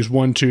does. It sees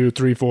 1, 2,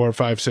 3, 4,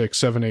 5, 6,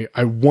 7, 8.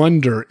 I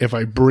wonder if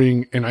I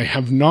bring, and I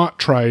have not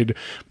tried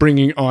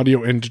bringing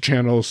audio into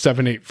channel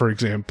 7, 8, for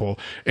example,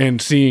 and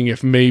seeing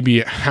if maybe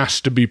it has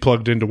to be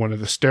plugged into one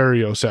of the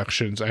stereo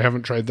sections. I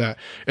haven't tried that.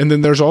 And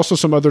then there's also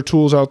some other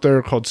tools out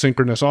there called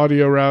Synchronous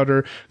Audio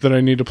Router that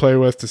I need to play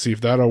with to see if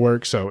that'll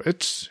work. So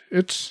it's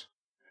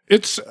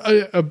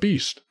a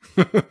beast.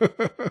 Do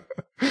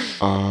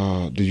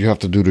you have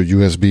to do the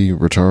USB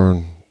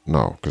return?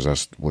 No, because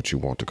that's what you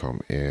want to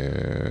come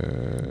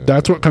in.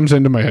 That's what comes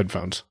into my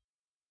headphones.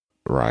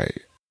 Right.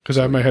 Because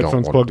I have my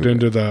headphones plugged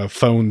into the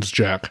phone's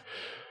jack,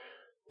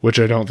 which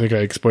I don't think I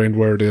explained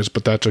where it is,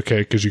 but that's okay,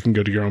 because you can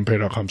go to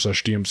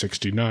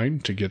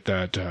yourownpay.com/DM69 to get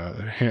that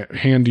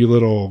handy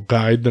little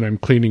guide that I'm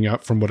cleaning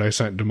up from what I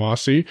sent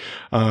Demasi.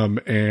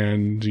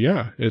 And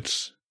yeah,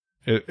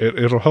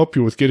 it'll help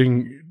you with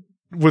hitting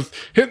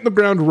the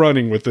ground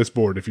running with this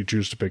board if you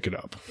choose to pick it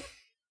up.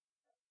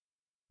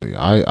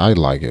 I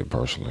like it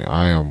personally.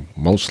 I am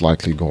most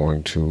likely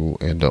going to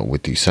end up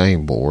with the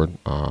same board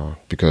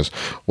because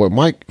what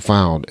Mike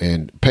found,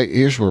 and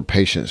here's where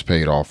patience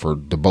paid off for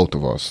the both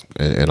of us,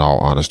 in all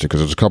honesty, because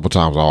there's a couple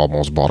times I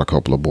almost bought a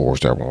couple of boards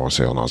that were on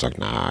sale, and I was like,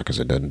 nah, because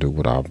it doesn't do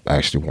what I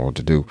actually wanted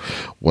to do.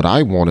 What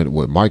I wanted,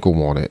 what Michael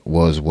wanted,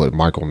 was what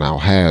Michael now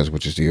has,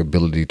 which is the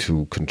ability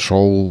to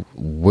control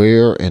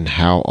where and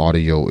how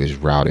audio is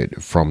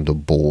routed from the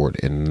board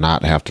and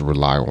not have to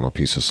rely on a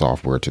piece of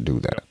software to do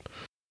that.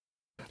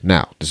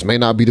 Now, this may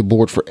not be the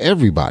board for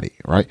everybody,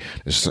 right?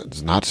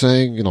 It's not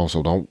saying,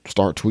 so don't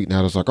start tweeting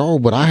at us like, oh,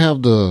 but I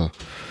have the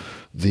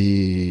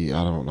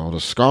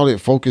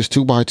Scarlett Focus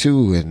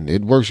 2x2 and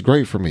it works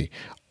great for me.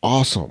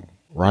 Awesome,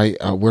 right?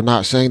 We're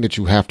not saying that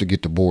you have to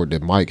get the board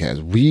that Mike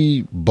has.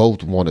 We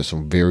both wanted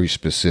some very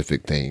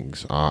specific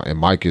things, and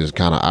Mike has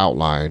kind of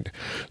outlined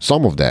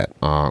some of that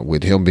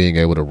with him being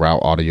able to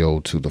route audio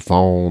to the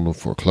phone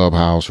for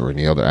Clubhouse or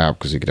any other app,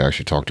 because he could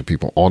actually talk to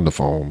people on the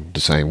phone the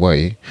same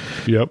way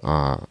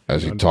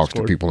as he talks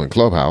to people in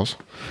Clubhouse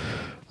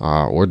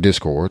or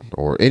Discord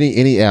or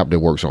any app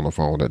that works on the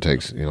phone that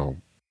takes,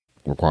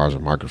 requires a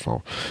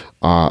microphone.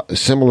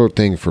 Similar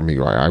thing for me,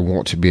 right? I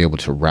want to be able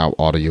to route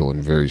audio in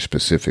very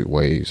specific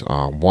ways.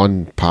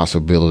 One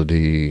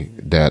possibility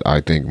that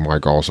I think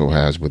Mike also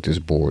has with this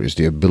board is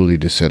the ability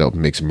to set up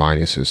mixed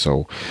minuses.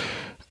 So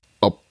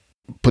a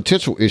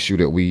potential issue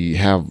that we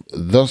have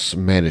thus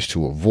managed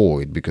to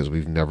avoid, because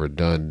we've never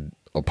done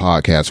a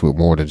podcast with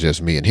more than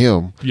just me and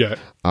him,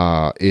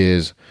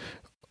 is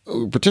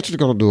potentially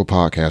going to do a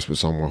podcast with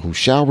someone who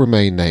shall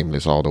remain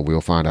nameless, although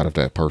we'll find out if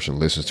that person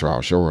listens to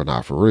our show or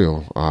not for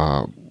real.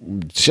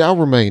 Shall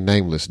remain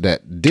nameless.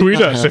 That did tweet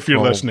not us if you're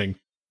listening.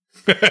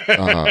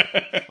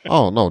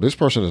 Oh no, this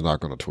person is not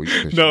going to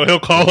tweet. No, he'll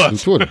call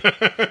us. Twitter.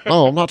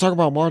 No, I'm not talking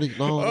about Marty.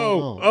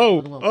 No.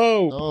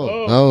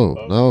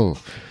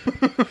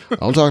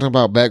 I'm talking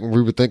about back when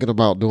we were thinking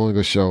about doing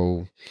a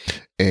show,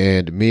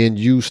 and me and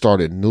you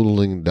started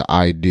noodling the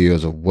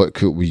ideas of what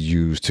could we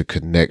use to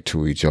connect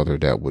to each other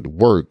that would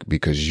work,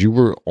 because you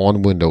were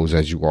on Windows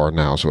as you are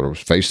now, so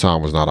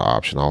FaceTime was not an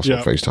option. Also,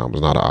 FaceTime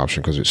was not an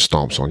option because it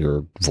stomps on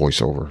your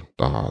voiceover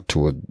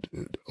to an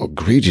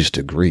egregious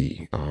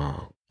degree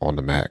on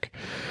the Mac.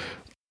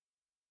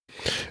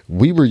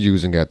 We were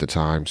using at the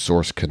time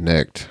Source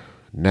Connect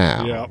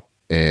now.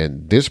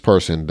 And this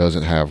person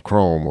doesn't have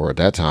Chrome, or at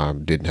that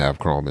time didn't have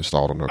Chrome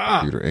installed on their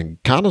computer,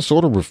 and kind of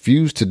sort of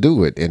refused to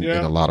do it in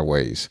a lot of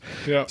ways.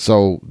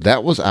 So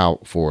that was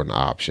out for an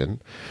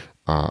option.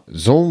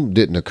 Zoom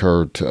didn't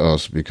occur to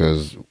us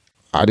because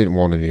I didn't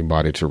want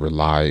anybody to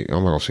rely.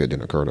 I'm not going to say it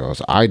didn't occur to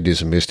us. I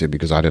dismissed it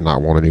because I did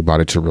not want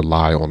anybody to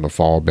rely on the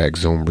fallback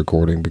Zoom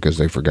recording because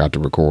they forgot to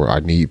record. I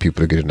need people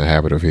to get in the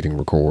habit of hitting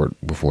record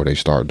before they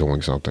start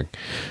doing something.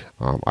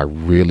 I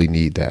really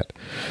need that.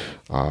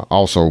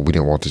 Also, we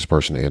didn't want this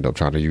person to end up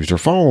trying to use their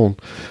phone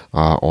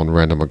on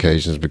random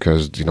occasions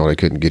because, they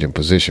couldn't get in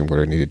position where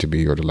they needed to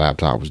be, or the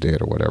laptop was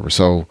dead or whatever.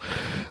 So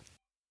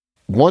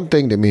one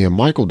thing that me and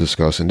Michael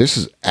discussed, and this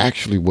is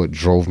actually what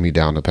drove me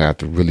down the path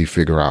to really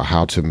figure out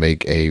how to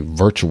make a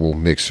virtual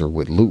mixer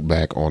with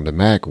loopback on the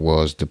Mac,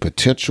 was the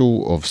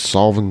potential of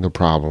solving the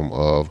problem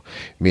of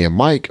me and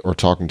Mike are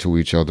talking to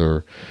each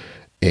other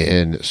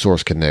in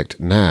Source Connect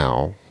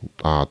now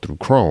through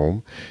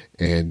Chrome,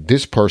 and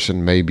this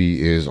person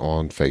maybe is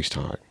on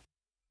FaceTime.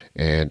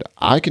 And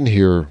I can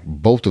hear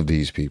both of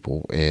these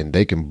people, and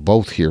they can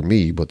both hear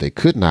me, but they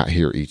could not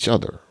hear each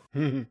other.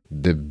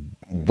 The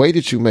way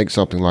that you make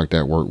something like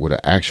that work with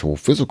an actual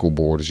physical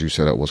board is you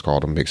set up what's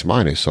called a mixed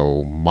minus.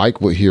 So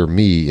Mike would hear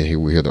me, and he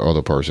would hear the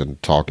other person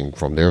talking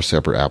from their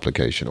separate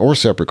application or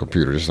separate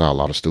computer. This is how a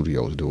lot of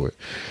studios do it.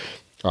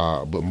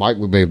 But Mike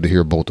would be able to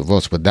hear both of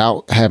us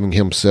without having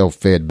himself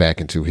fed back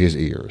into his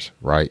ears,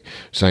 right?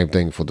 Same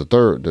thing for the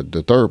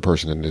third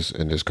person in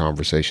this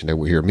conversation. They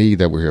would hear me,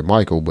 they would hear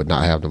Michael, but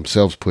not have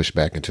themselves pushed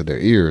back into their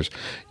ears.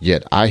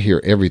 Yet I hear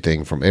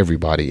everything from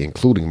everybody,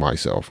 including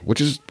myself, which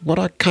is what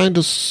I kind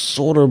of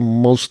sort of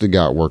mostly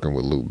got working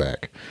with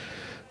Loopback.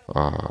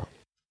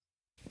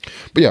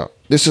 But yeah,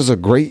 I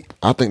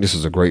think this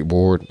is a great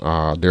board.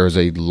 There's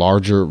a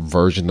larger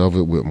version of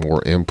it with more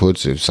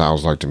inputs. It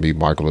sounds like to me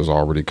Michael is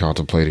already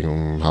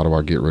contemplating, how do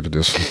I get rid of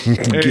this?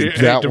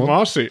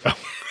 Demasi.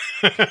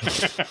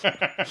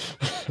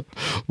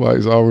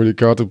 Mike's already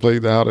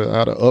contemplating how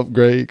to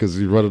upgrade because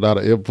he's running out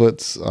of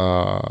inputs.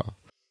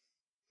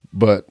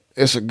 But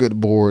it's a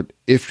good board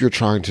if you're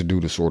trying to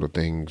do the sort of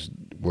things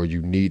where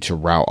you need to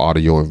route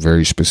audio in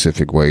very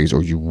specific ways,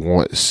 or you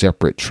want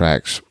separate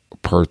tracks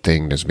per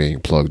thing that's being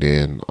plugged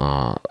in.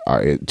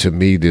 To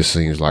me, this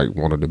seems like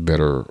one of the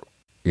better,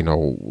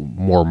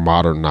 more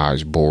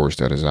modernized boards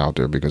that is out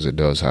there, because it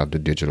does have the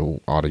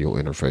digital audio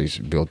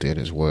interface built in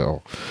as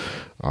well.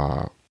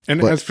 And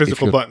it has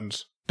physical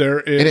buttons.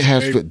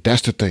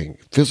 That's the thing,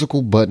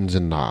 physical buttons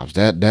and knobs.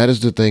 That is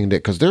the thing,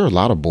 that because there are a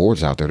lot of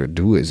boards out there that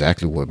do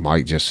exactly what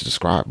Mike just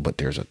described, but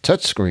there's a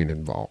touch screen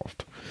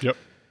involved. Yep.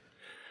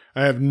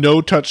 I have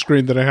no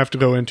touchscreen that I have to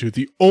go into.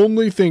 The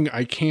only thing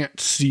I can't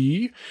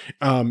see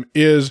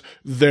is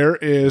there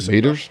is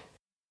meters.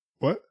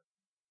 What?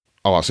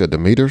 Oh, I said the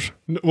meters?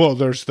 Well,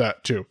 there's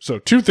that too. So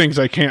 2 things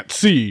I can't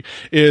see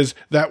is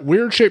that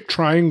weird shaped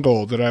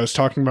triangle that I was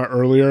talking about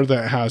earlier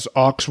that has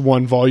aux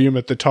 1 volume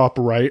at the top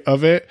right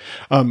of it.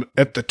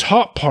 At the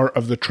top part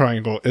of the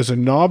triangle is a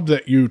knob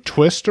that you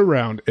twist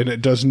around, and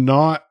it does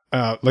not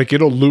like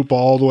it'll loop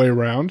all the way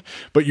around,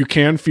 but you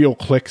can feel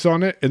clicks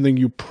on it, and then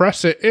you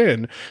press it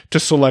in to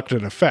select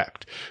an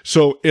effect.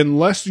 So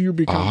unless you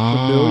become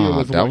familiar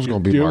with that what was you're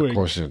going to be doing, my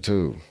question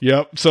too.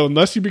 Yep. So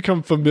unless you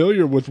become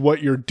familiar with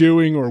what you're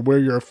doing or where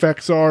your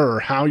effects are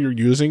or how you're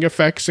using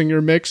effects in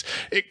your mix,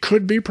 it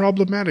could be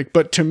problematic.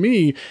 But to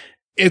me,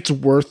 it's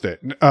worth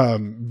it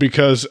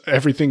because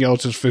everything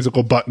else is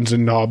physical buttons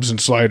and knobs and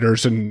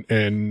sliders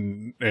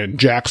and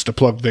jacks to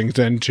plug things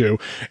into.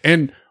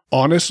 And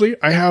honestly,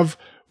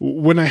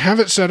 when I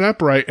have it set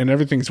up right and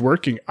everything's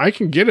working, I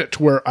can get it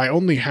to where I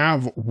only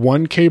have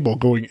 1 cable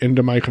going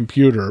into my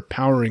computer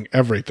powering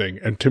everything.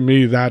 And to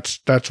me,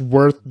 that's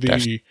worth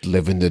That's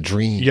living the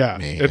dream. Yeah,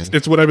 man.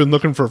 it's what I've been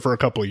looking for a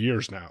couple of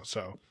years now.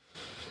 So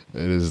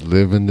it is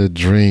living the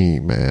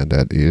dream, man.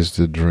 That is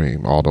the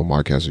dream. Although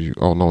Mike has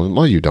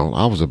no, you don't.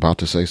 I was about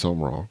to say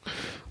something wrong.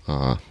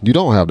 You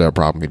don't have that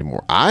problem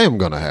anymore. I am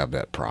going to have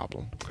that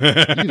problem.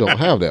 You don't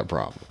have that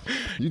problem.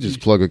 You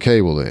just plug a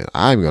cable in.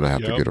 I'm going to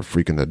have to get a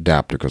freaking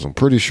adapter because I'm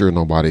pretty sure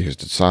nobody has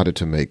decided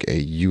to make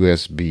a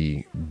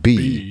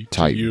USB-B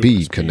type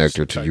B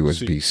connector to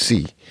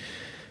USB-C.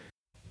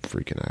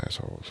 Freaking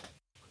assholes.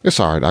 It's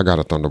all right. I got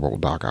a Thunderbolt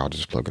dock. I'll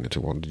just plug it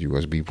into one of the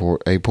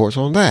USB-A ports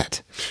on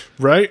that.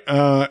 Right.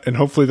 And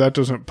hopefully that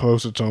doesn't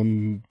pose its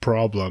own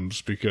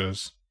problems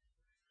because...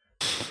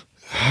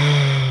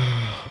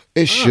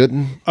 It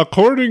shouldn't.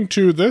 According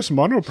to this,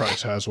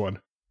 Monoprice has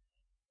one.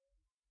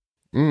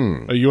 A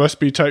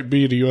USB Type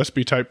B to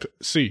USB Type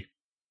C.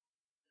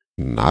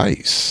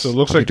 Nice. So it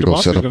looks like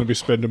Demosi's going to be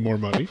spending more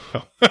money.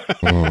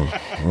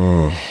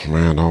 Oh,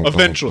 man.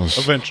 Eventually.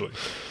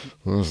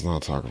 Let's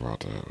not talk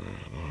about that, man.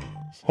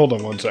 Hold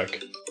on 1 sec.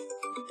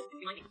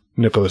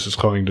 Nicholas is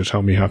calling to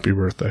tell me happy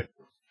birthday.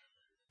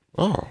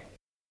 Oh.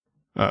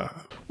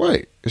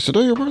 Wait, is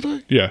today your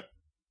birthday? Yeah.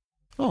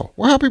 Oh,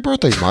 well, happy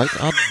birthday, Mike.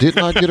 I did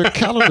not get a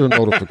calendar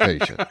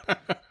notification.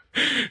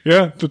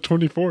 Yeah, the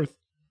 24th.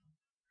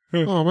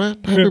 Oh,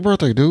 man. Happy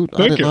birthday, dude.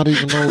 I did not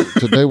even know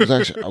today was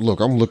actually...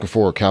 Look, I'm looking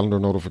for a calendar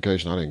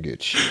notification. I didn't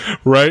get shit.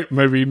 Right?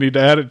 Maybe you need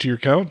to add it to your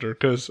calendar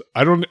because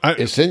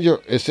It's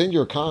in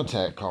your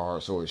contact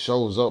card, so it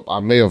shows up. I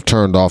may have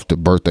turned off the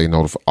birthday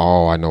notification.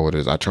 Oh, I know it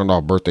is. I turned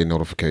off birthday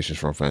notifications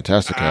from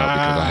Fantastic Hour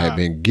because I had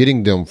been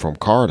getting them from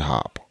Card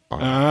Hop.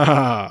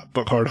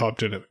 But Card Hop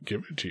didn't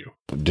give it to you.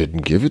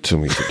 Didn't give it to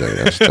me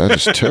today. That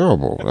is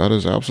terrible. That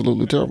is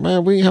absolutely terrible.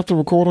 Man, we didn't have to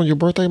record on your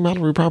birthday,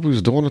 Mallory probably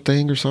was doing a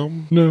thing or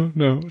something. No.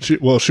 She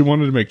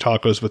wanted to make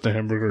tacos, but the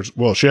hamburgers...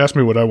 Well, she asked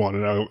me what I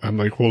wanted. I'm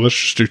like, well, let's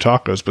just do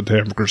tacos, but the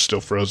hamburger's still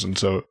frozen,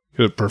 so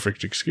it's a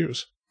perfect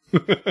excuse.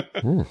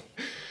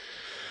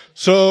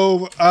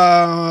 So,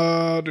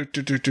 where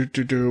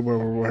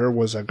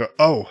was I go?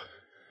 Oh.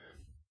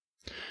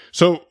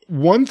 So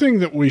one thing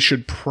that we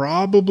should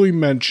probably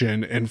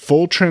mention in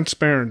full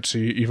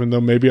transparency, even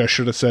though maybe I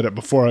should have said it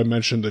before I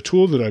mentioned the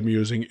tool that I'm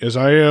using, is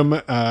I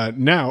am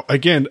now,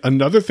 again,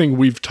 another thing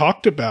we've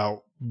talked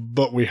about,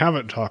 but we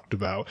haven't talked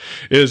about,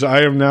 is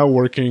I am now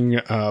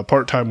working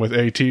part-time with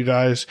AT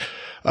guys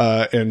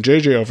and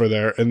JJ over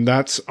there. And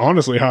that's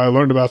honestly how I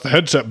learned about the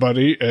Headset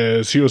Buddy,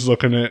 is he was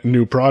looking at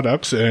new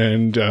products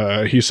and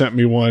he sent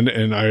me one,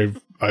 and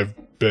I've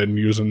been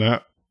using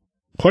that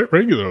quite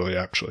regularly,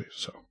 actually.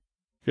 So.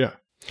 Yeah.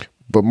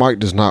 But Mike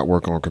does not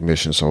work on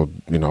commission, so,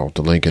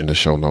 the link in the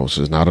show notes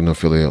is not an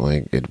affiliate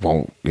link. It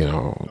won't,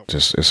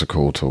 just, it's a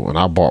cool tool. And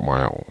I bought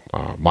my own.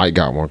 Mike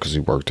got one because he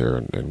worked there,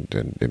 and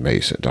it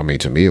made sense. I mean,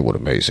 to me, it would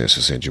have made sense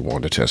to send you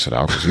one to test it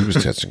out because he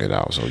was testing it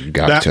out. So you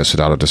got to test it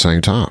out at the same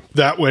time.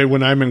 That way,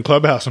 when I'm in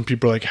Clubhouse and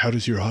people are like, how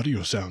does your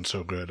audio sound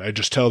so good? I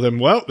just tell them,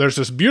 well, there's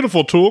this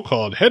beautiful tool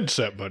called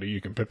Headset Buddy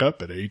you can pick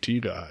up at AT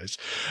Guys.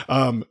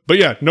 But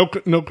yeah, no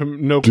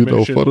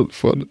commission.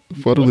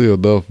 Funnily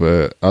enough,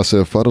 man, I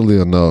said funnily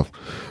enough,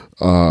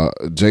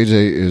 JJ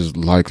is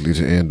likely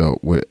to end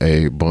up with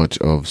a bunch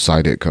of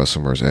sighted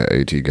customers at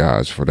AT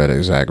Guys for that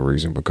exact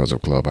reason, because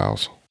of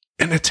Clubhouse.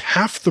 And it's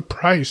half the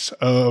price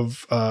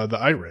of the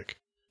iRig.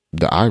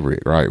 The iRig,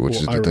 right, which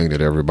is the thing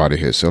that everybody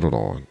has settled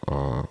on.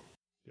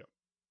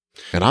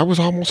 And I was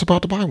almost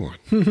about to buy one.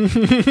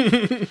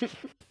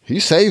 He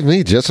saved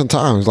me just in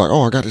time. He's like,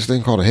 oh, I got this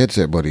thing called a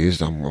Headset Buddy.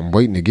 I'm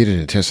waiting to get it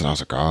and test it. I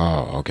was like,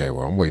 oh, okay,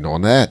 well, I'm waiting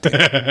on that.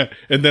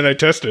 And then I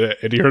tested it,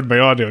 and he heard my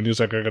audio, and he was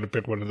like, I got to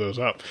pick one of those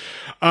up.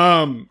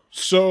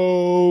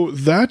 So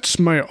that's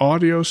my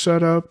audio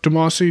setup.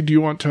 Demasi, do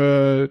you want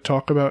to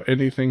talk about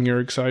anything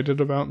you're excited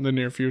about in the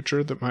near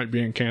future that might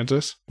be in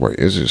Kansas? Wait,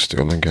 is it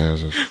still in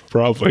Kansas?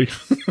 Probably.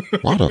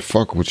 Why the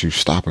fuck would you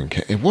stop in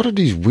Kansas? What are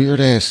these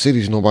weird-ass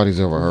cities nobody's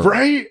ever heard of?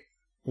 Right?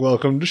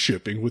 Welcome to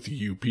shipping with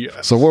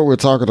UPS. So what we're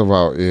talking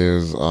about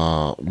is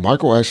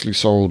Michael actually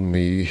sold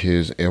me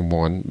his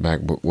M1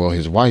 MacBook. Well,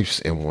 his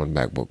wife's M1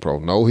 MacBook Pro.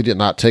 No, he did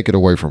not take it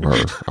away from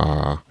her.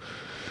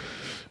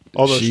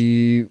 Although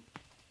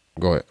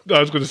Go ahead. I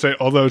was going to say,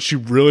 although she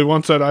really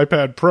wants that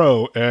iPad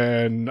Pro,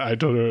 and I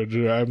told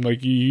her, I'm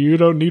like, you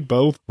don't need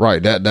both.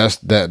 Right.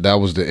 That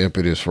was the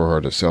impetus for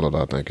her to sell it.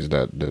 I think is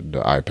that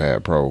the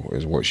iPad Pro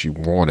is what she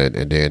wanted,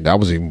 and then that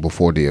was even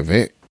before the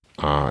event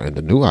and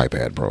the new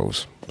iPad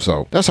Pros.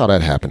 So that's how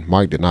that happened.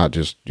 Mike did not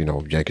just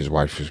yank his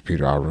wife's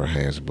computer out of her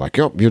hands and be like,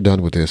 "Yep, you're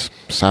done with this.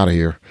 It's out of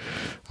here."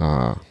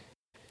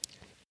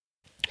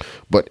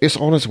 But it's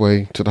on its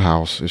way to the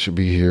house. It should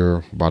be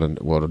here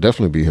it'll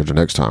definitely be here the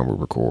next time we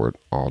record.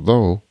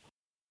 Although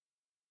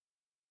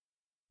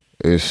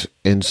it's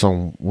in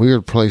some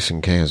weird place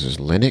in Kansas.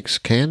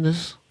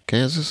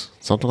 Kansas?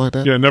 Something like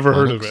that? Yeah, never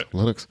heard of it.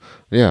 Linux?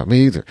 Yeah,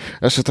 me either.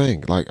 That's the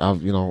thing. Like,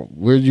 I'm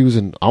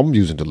using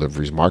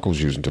deliveries. Michael's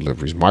using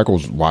deliveries.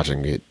 Michael's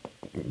watching it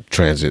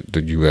transit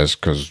the U.S.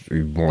 because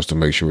he wants to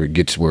make sure it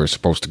gets where it's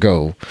supposed to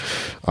go.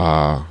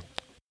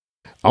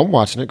 I'm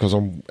watching it because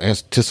I'm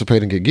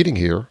anticipating it getting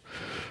here.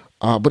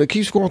 But it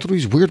keeps going through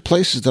these weird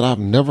places that I've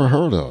never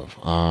heard of.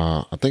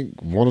 I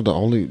think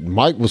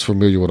Mike was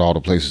familiar with all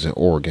the places in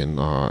Oregon.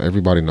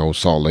 Everybody knows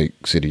Salt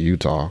Lake City,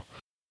 Utah.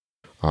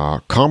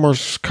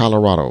 Commerce,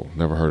 Colorado.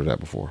 Never heard of that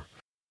before.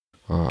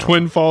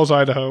 Twin Falls,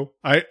 Idaho.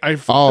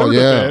 I've heard of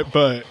it,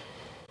 but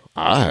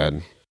I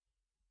had.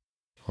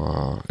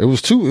 It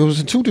was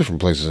in two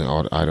different places in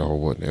Idaho,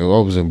 wasn't it? It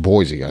was in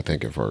Boise, I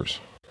think, at first.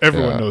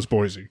 Everyone knows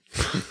Boise.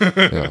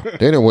 Yeah.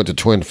 Then it went to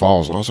Twin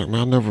Falls, and I was like,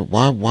 man,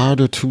 why are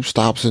there two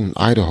stops in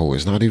Idaho?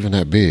 It's not even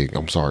that big.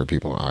 I'm sorry,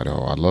 people in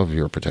Idaho. I love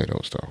your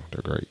potatoes, though.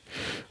 They're great.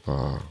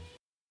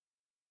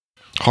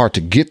 Hard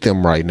to get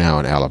them right now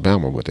in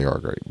Alabama, but they are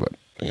great. But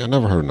I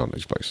never heard of none of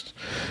these places.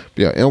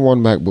 But yeah, M1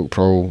 MacBook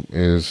Pro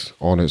is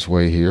on its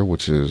way here,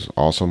 which is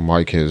awesome.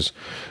 Mike has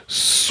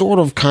sort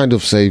of kind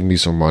of saved me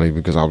some money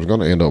because I was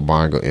going to end up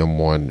buying an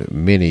M1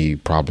 Mini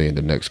probably in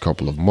the next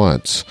couple of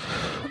months.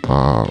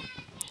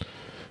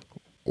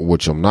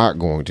 Which I'm not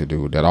going to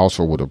do. That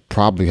also would have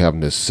probably have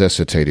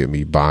necessitated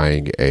me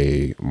buying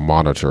a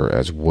monitor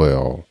as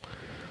well,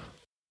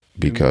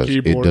 because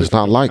it does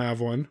not like. Have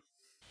one.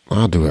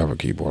 I do have a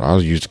keyboard.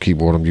 I'll use the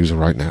keyboard I'm using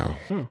right now.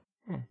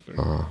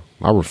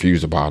 I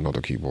refuse to buy another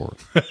keyboard.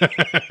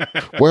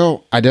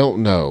 Well, I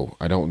don't know.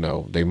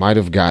 They might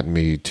have gotten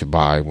me to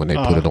buy when they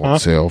put it on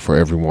sale for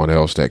everyone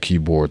else, that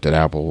keyboard that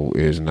Apple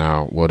is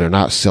now. Well, they're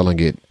not selling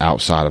it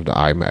outside of the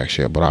iMac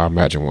yet, but I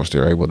imagine once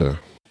they're able to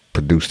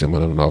produce them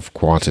in enough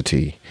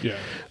quantity,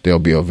 they'll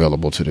be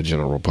available to the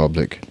general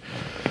public.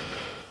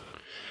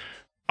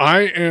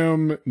 I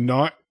am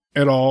not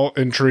at all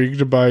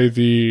intrigued by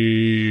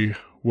the,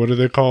 what are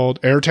they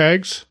called?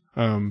 AirTags.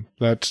 I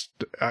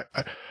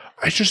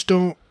just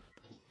don't.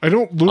 I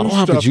don't lose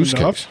stuff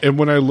enough, and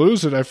when I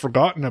lose it, I've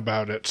forgotten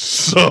about it.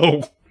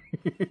 So,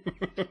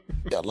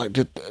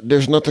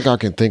 there's nothing I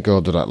can think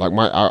of that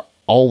I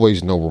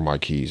always know where my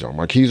keys are.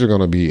 My keys are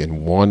going to be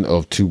in one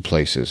of two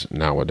places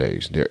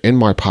nowadays. They're in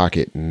my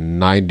pocket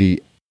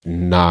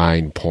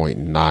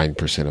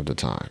 99.9% of the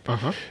time.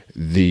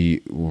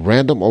 The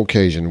random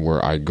occasion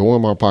where I go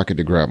in my pocket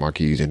to grab my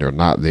keys and they're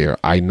not there,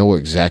 I know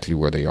exactly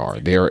where they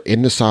are. They're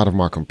in the side of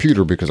my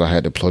computer because I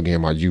had to plug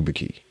in my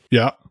YubiKey.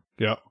 Yeah.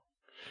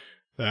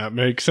 That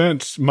makes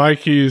sense. My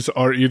keys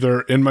are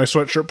either in my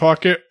sweatshirt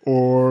pocket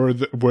or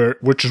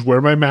which is where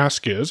my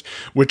mask is,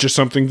 which is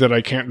something that I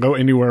can't go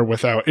anywhere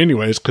without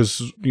anyways,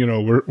 because,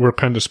 we're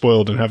kind of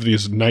spoiled and have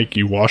these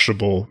Nike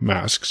washable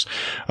masks.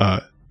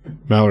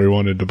 Mallory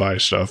wanted to buy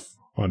stuff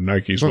on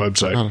Nike's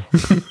website.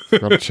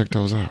 Gotta check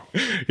those out.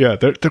 Yeah,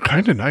 they're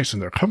kind of nice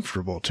and they're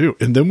comfortable too.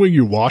 And then when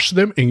you wash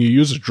them and you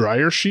use a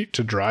dryer sheet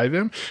to dry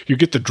them, you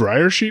get the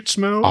dryer sheet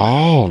smell.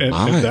 Oh,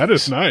 nice. And that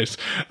is nice.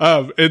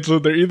 And so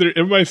they're either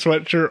in my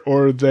sweatshirt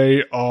or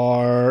they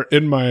are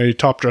in my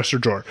top dresser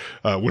drawer,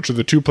 which are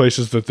the two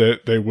places that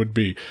they would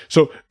be.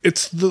 So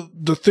it's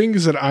the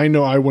things that I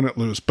know I wouldn't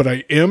lose, but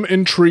I am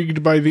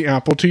intrigued by the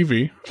Apple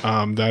TV.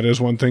 That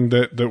is one thing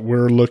that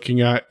we're looking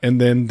at.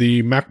 And then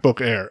the MacBook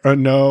Air.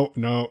 No.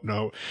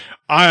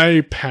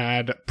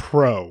 iPad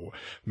Pro.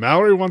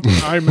 Mallory wants an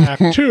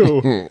iMac too,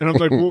 and I'm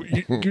like, well,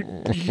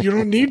 you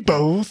don't need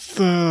both.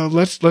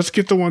 Let's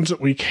get the ones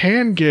that we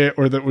can get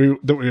or that we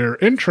are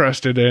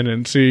interested in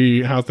and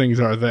see how things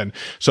are then.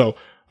 So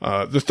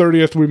the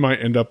 30th, we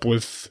might end up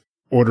with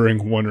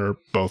ordering one or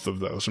both of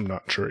those. I'm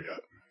not sure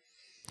yet.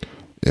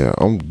 Yeah,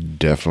 I'm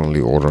definitely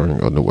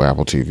ordering a new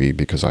Apple TV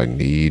because I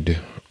need.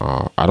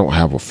 I don't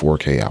have a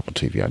 4K Apple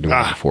TV. I do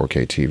have a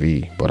 4K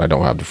TV, but I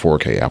don't have the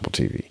 4K Apple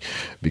TV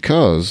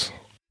because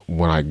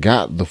when I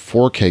got the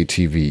 4K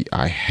TV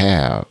I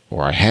had,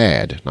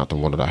 not the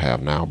one that I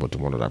have now, but the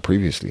one that I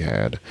previously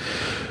had,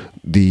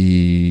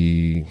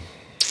 the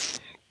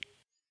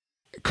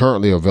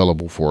currently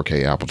available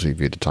 4K Apple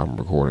TV at the time of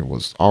recording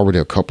was already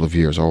a couple of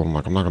years old. I'm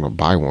like, I'm not going to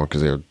buy one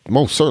because they're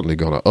most certainly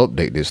going to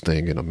update this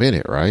thing in a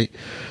minute, right?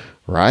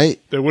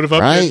 They would have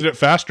updated it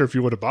faster if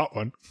you would have bought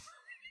one.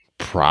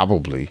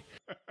 Probably.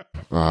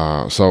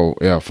 So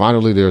yeah,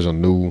 finally there's a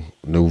new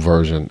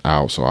version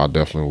out, so I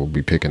definitely will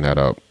be picking that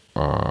up.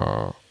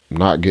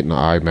 Not getting an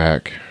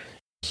iMac.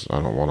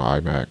 I don't want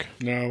an iMac.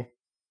 No.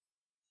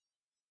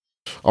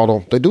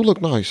 Although they do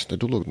look nice. They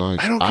do look nice.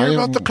 I don't care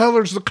about the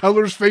colors. The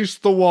colors face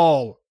the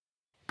wall.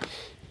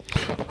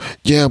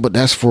 Yeah, but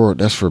that's for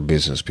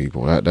business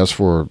people. That's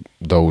for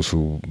those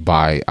who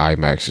buy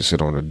iMacs to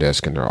sit on a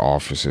desk in their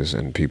offices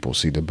and people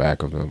see the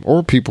back of them,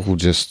 or people who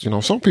just,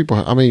 some people.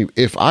 I mean,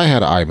 if I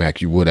had an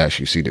iMac, you would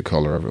actually see the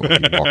color of it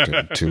when you walked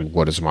into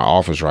what is my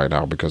office right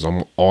now, because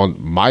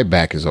my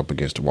back is up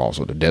against the wall,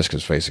 so the desk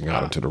is facing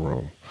out into the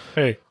room.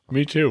 Hey,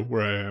 me too,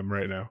 where I am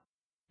right now.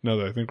 Now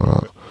that I think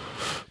about it.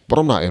 But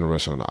I'm not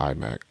interested in the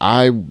iMac.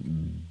 I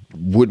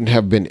wouldn't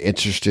have been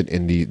interested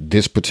in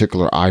this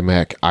particular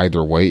iMac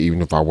either way,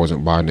 even if I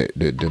wasn't buying the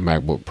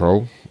MacBook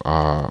Pro,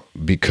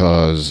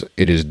 because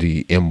it is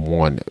the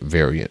M1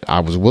 variant. I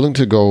was willing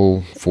to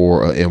go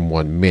for a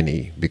M1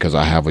 Mini because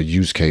I have a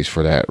use case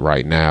for that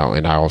right now,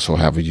 and I also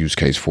have a use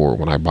case for it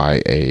when I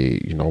buy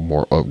a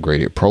more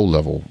upgraded Pro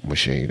level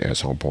machine at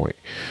some point.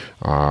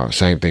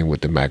 Same thing with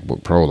the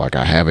MacBook Pro. Like,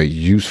 I have a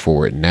use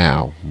for it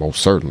now,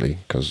 most certainly,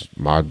 because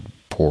my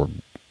poor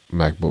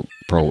MacBook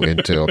Pro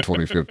Intel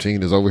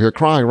 2015 is over here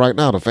crying right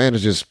now. The fan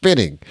is just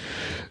spinning.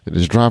 It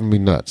is driving me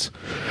nuts.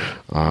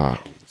 The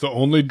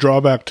only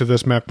drawback to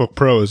this MacBook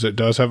Pro is it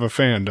does have a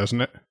fan,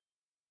 doesn't it?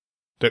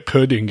 That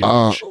could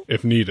engage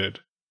if needed.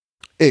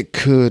 It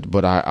could,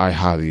 but I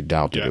highly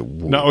doubt that it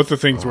would. Not with the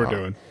things we're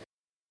doing.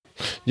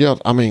 Yeah,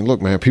 I mean, look,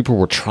 man, people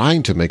were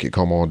trying to make it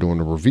come on during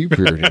the review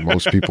period, and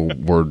most people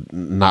were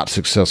not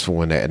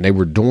successful in that. And they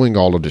were doing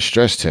all of the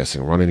stress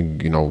testing, running,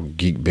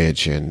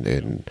 Geekbench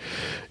and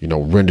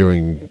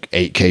rendering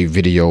 8K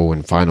video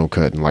and Final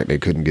Cut, and like they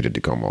couldn't get it to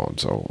come on.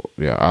 So,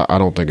 yeah, I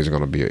don't think it's going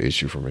to be an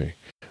issue for me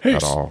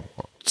at all.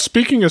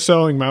 Speaking of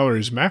selling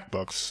Mallory's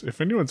MacBooks, if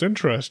anyone's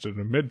interested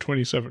in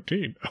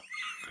mid-2017.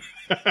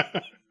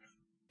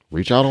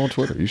 Reach out on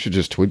Twitter. You should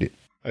just tweet it.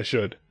 I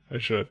should.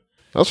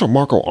 That's what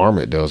Marco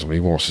Arment does when he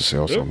wants to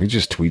sell something. He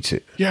just tweets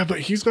it. Yeah,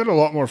 but he's got a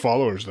lot more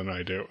followers than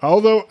I do.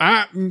 Although,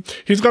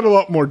 he's got a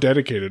lot more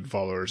dedicated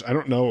followers. I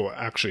don't know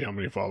actually how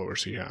many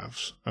followers he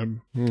has.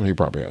 He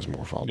probably has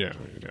more followers. Yeah.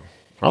 Than you do.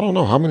 I don't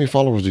know. How many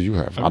followers do you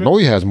have? I know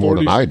he has more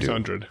than I do.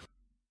 4,600.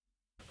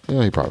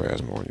 Yeah, he probably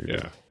has more than you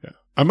do. Yeah.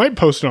 I might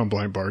post it on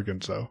Blind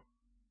Bargains, though.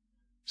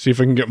 See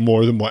if I can get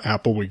more than what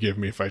Apple would give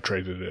me if I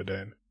traded it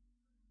in.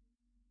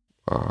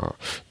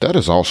 That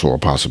is also a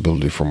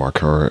possibility for my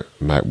current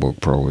MacBook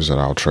Pro, is that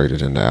I'll trade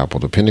it into Apple,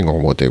 depending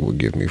on what they would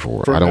give me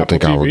for it. I don't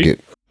think I would get.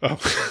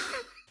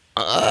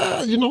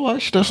 Actually,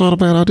 that's not a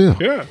bad idea.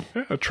 Yeah,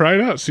 try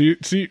it out. See,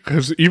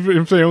 because even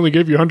if they only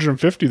gave you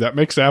 150, that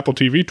makes the Apple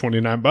TV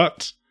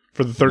 $29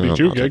 for the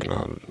 32 gig.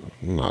 I'm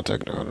not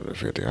taking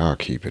 150. I'll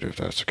keep it if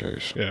that's the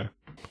case. Yeah,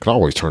 could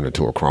always turn it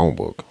into a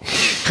Chromebook.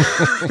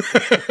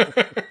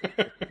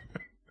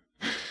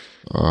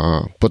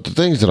 But the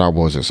things that I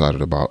was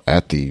excited about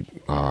at the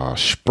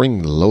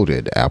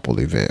spring-loaded Apple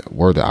event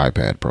were the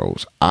iPad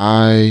Pros.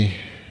 I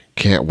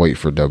can't wait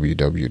for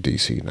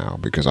WWDC now,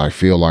 because I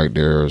feel like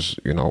there's,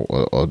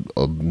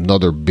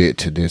 another bit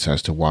to this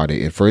as to why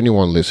they, and for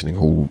anyone listening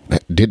who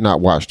did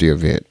not watch the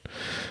event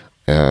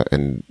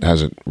and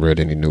hasn't read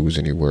any news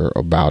anywhere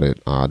about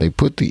it, they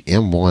put the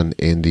M1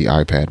 in the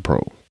iPad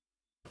Pro.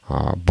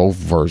 Both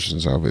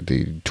versions of it,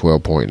 the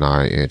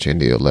 12.9 inch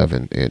and the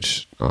 11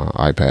 inch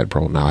iPad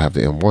Pro, now have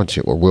the M1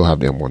 chip, or will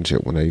have the M1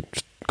 chip when they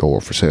go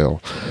up for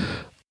sale.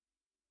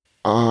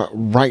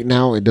 Right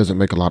now, it doesn't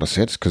make a lot of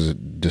sense because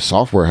the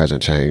software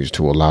hasn't changed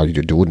to allow you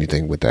to do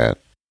anything with that.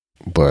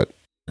 But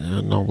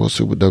we'll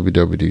see what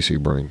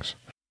WWDC brings.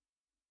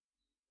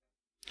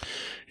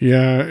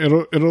 Yeah,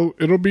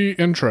 it'll be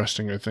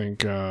interesting, I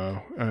think.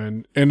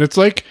 And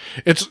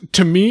it's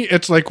to me,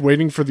 it's like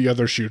waiting for the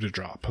other shoe to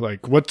drop.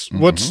 Like what's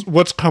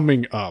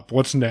coming up?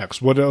 What's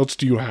next? What else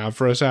do you have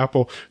for us,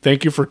 Apple?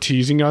 Thank you for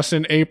teasing us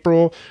in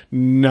April.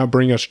 Now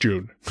bring us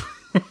June.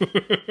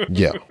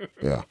 Yeah.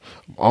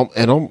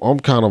 I'm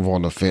kind of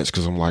on the fence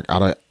because I'm like,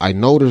 I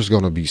know there's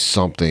going to be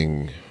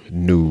something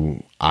new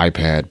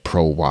iPad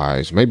Pro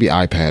wise, maybe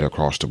iPad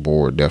across the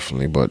board,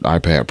 definitely, but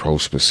iPad Pro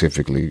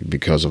specifically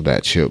because of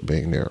that chip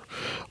being there.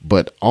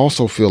 But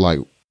also feel like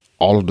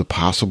all of the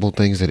possible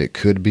things that it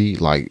could be,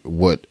 like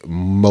what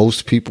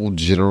most people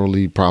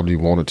generally probably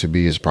want it to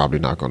be, is probably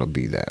not going to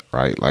be that,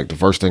 right? Like the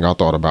first thing I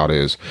thought about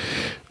is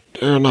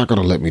they're not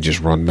going to let me just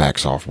run Mac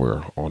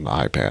software on the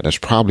iPad. That's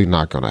probably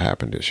not going to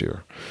happen this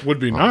year. Would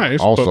be nice,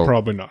 but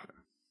probably not.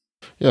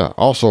 Yeah.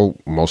 Also,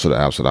 most of the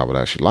apps that I would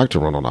actually like to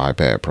run on the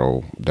iPad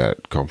Pro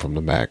that come from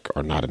the Mac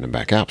are not in the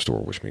Mac App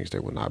Store, which means they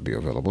would not be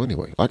available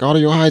anyway. Like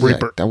Audio Hijack.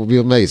 Reaper. That would be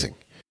amazing.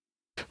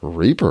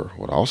 Reaper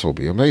would also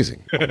be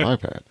amazing on the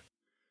iPad.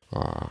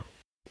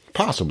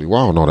 Possibly.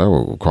 Well, I don't know. That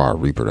would require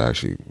Reaper to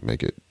actually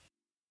make it.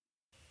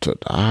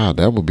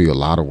 That would be a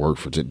lot of work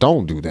for.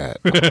 Don't do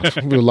that. That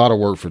would be a lot of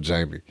work for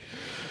Jamie.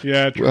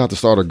 Yeah, true. We'll have to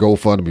start a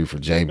GoFundMe for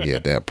Jamie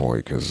at that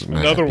point because,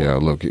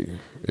 look,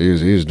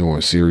 he's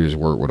doing serious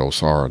work with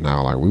Osara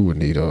now. Like, we would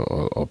need a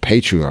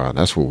Patreon.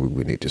 That's what we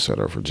would need to set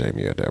up for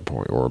Jamie at that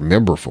point, or a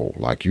memberful.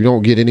 Like, you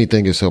don't get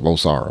anything except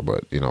Osara,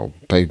 but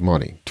pay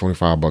money,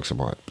 $25 a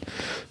month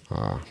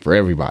for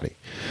everybody.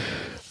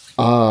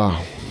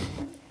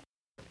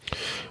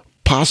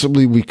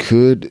 Possibly we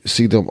could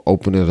see them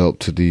open it up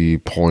to the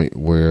point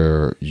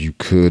where you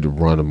could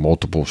run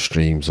multiple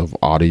streams of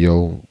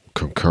audio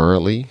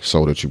concurrently,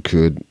 so that you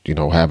could,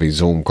 have a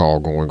Zoom call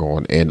going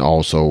on and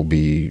also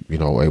be,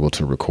 able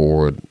to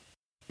record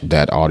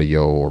that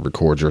audio or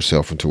record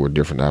yourself into a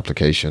different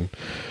application.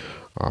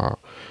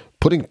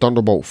 Putting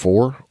Thunderbolt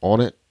 4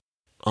 on it.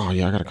 Oh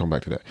yeah, I got to come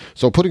back to that.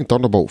 So putting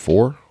Thunderbolt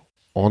 4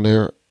 on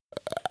there,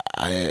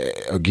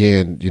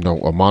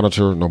 a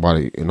monitor,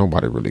 nobody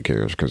really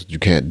cares, because you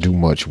can't do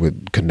much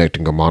with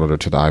connecting a monitor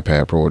to the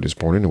iPad Pro at this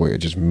point anyway. It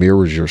just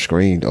mirrors your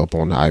screen up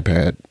on the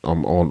iPad,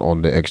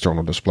 on the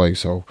external display.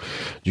 So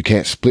you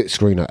can't split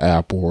screen an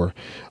app, or,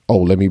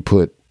 let me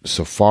put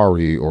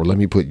Safari or let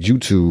me put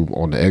YouTube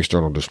on the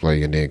external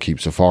display and then keep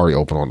Safari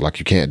open on. Like,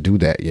 you can't do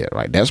that yet,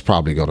 right? That's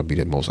probably going to be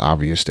the most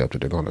obvious step that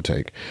they're going to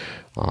take.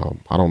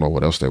 I don't know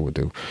what else they would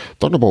do.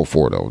 Thunderbolt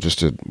 4, though, just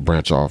to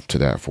branch off to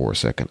that for a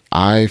second,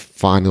 I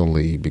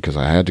finally, because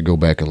I had to go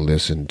back and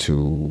listen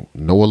to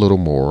Know a Little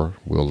More,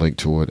 we'll link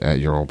to it at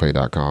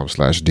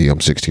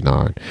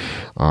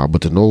yourownpay.com/DM69,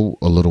 but the Know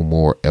a Little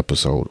More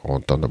episode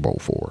on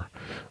Thunderbolt 4.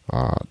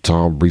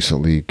 Tom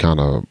recently kind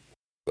of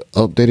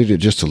updated it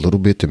just a little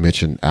bit to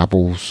mention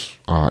Apple's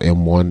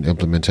M1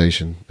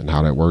 implementation and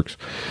how that works.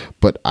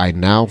 But I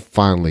now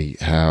finally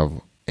have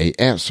a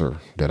answer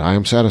that I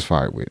am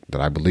satisfied with,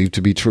 that I believe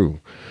to be true,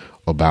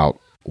 about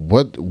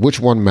which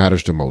one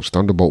matters the most,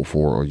 Thunderbolt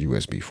 4 or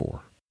USB 4.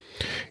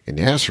 And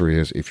the answer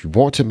is, if you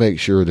want to make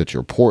sure that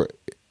your port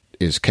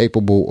is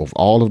capable of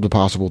all of the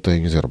possible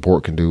things that a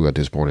port can do at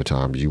this point in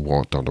time, you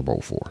want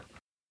Thunderbolt 4.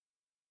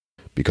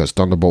 Because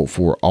Thunderbolt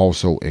 4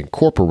 also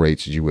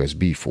incorporates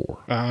USB 4.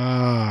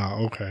 Ah,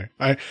 okay.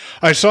 I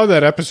saw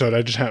that episode.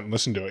 I just hadn't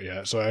listened to it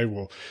yet, so I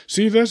will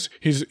see this.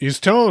 He's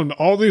telling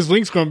all these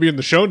links going to be in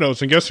the show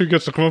notes, and guess who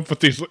gets to come up with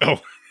these?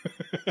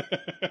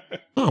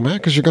 Oh man,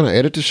 because you're going to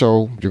edit the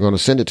show. You're going to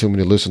send it to me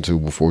to listen to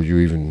before you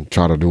even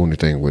try to do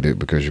anything with it,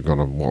 because you're going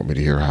to want me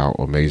to hear how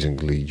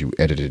amazingly you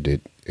edited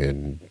it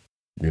and,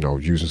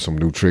 using some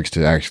new tricks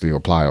to actually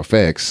apply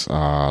effects.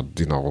 I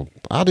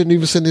didn't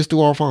even send this to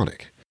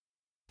Auphonic.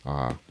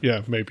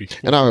 Yeah, maybe.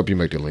 And I'll help you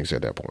make the links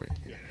at that point.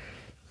 Yeah.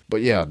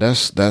 But yeah,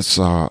 that's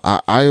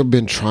I have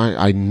been trying.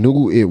 I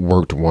knew it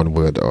worked one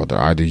way or the other,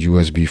 either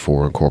USB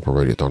 4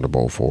 incorporated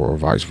Thunderbolt 4 or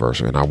vice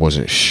versa, and I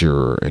wasn't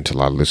sure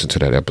until I listened to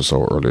that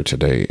episode earlier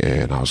today,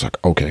 and I was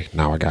like, okay,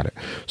 now I got it.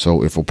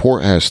 So if a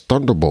port has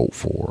Thunderbolt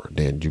 4,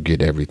 then you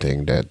get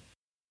everything that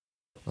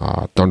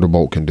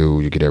Thunderbolt can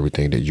do. You get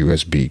everything that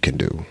USB can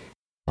do.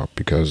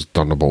 Because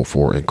Thunderbolt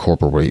 4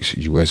 incorporates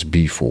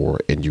USB 4,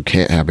 and you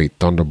can't have a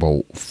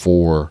Thunderbolt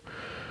 4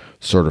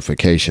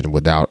 certification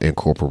without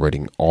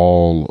incorporating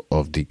all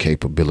of the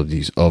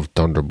capabilities of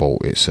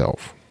Thunderbolt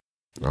itself,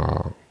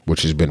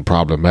 which has been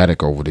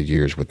problematic over the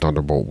years with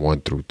Thunderbolt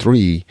 1 through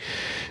 3,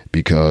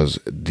 because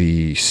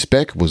the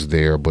spec was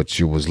there, but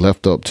it was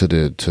left up to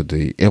the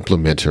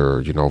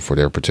implementer, for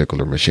their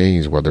particular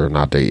machines, whether or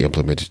not they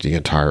implemented the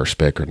entire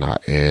spec or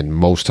not. And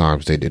most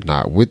times they did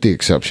not, with the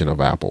exception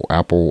of Apple.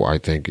 Apple, I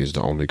think, is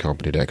the only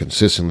company that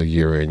consistently,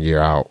 year in, year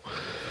out,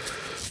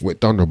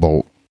 with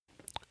Thunderbolt,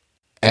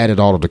 added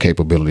all of the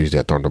capabilities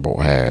that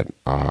Thunderbolt had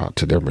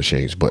to their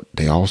machines. But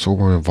they also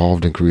were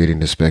involved in creating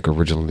the spec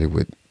originally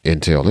with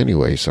Intel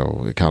anyway,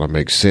 so it kind of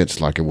makes sense.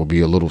 Like, it would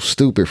be a little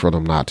stupid for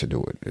them not to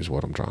do it, is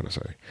what I'm trying to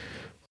say.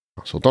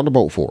 So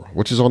Thunderbolt 4,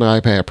 which is on the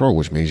iPad Pro,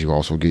 which means you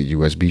also get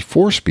USB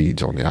 4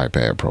 speeds on the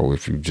iPad Pro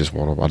if you just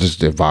want to. I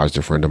just advised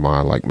a friend of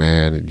mine, like,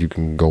 man, you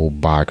can go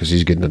buy, because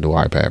he's getting a new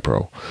iPad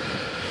Pro.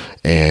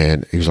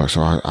 And he was like,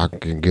 so I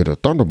can get a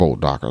Thunderbolt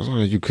dock. I was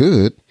like, you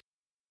could,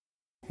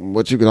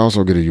 but you could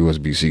also get a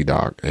USB-C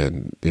dock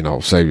and,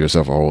 save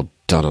yourself a whole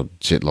ton of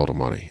shitload of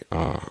money.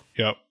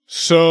 Yep.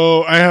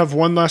 So I have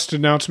one last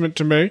announcement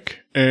to make,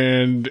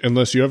 and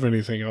unless you have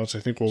anything else, I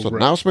think we'll... So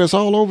announcements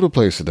all over the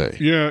place today.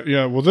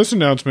 Yeah. Well, this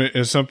announcement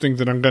is something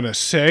that I'm going to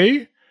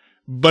say,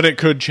 but it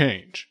could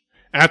change.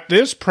 At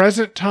this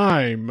present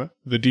time,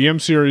 the DM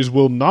series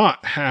will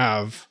not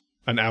have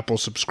an Apple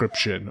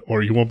subscription,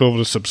 or you won't be able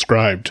to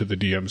subscribe to the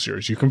DM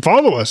series. You can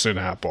follow us in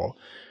Apple,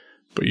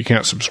 but you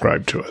can't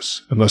subscribe to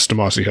us unless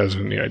Demasi has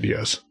any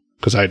ideas.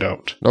 Because I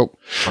don't. Nope.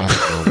 I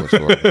don't know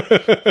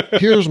whatsoever.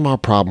 Here's my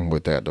problem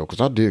with that, though, because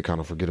I did kind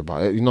of forget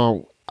about it.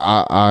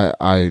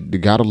 I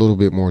got a little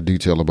bit more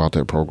detail about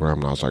that program,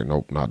 and I was like,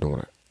 nope, not doing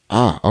it.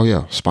 Oh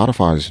yeah,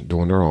 Spotify's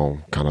doing their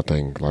own kind of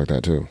thing like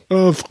that, too.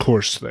 Of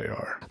course they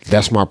are.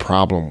 That's my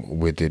problem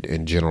with it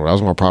in general. That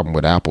was my problem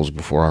with Apple's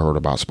before I heard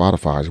about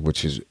Spotify's,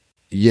 which is,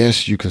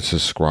 yes, you can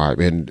subscribe.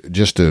 And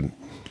just to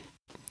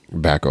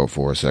back up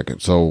for a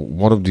second. So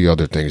one of the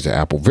other things that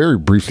Apple very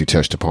briefly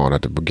touched upon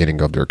at the beginning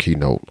of their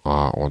keynote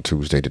on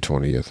Tuesday the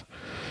 20th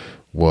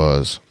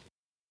was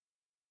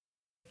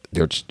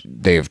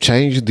they have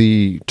changed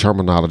the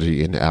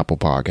terminology in the Apple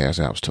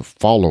Podcast apps to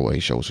follow a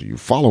show. So you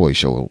follow a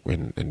show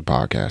in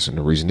podcasts. And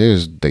the reason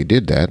is they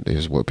did that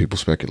is what people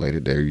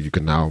speculated there. You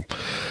can now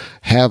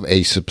have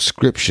a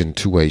subscription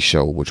to a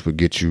show, which would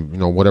get you,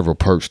 whatever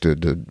perks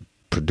the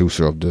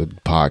producer of the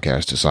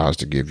podcast decides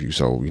to give you.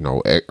 So,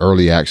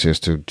 early access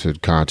to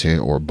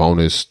content or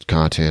bonus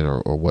content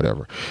or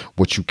whatever.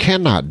 What you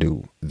cannot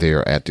do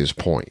there at this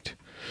point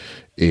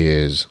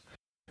is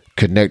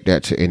connect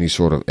that to any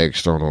sort of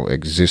external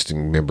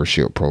existing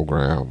membership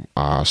program.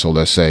 So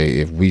let's say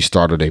if we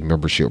started a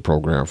membership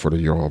program for the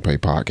Your Own Pay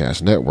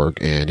Podcast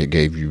Network and it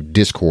gave you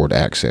Discord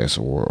access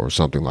or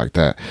something like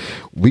that,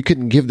 we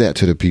couldn't give that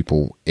to the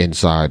people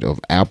inside of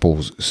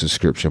Apple's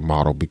subscription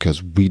model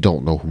because we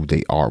don't know who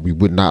they are. We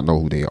would not know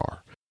who they are.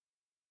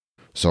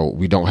 So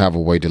we don't have a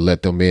way to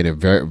let them in and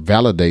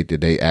validate that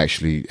they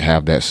actually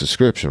have that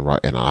subscription, right?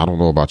 And I don't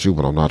know about you,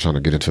 but I'm not trying to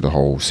get into the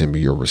whole send me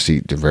your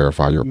receipt to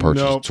verify your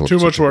purchase. No, too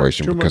much work.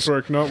 Too much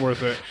work, not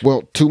worth it.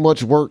 Well, too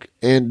much work,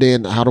 and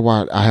then how do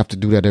I have to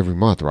do that every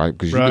month, right?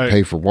 Because you can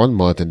pay for 1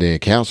 month and then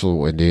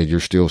cancel, and then you're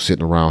still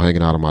sitting around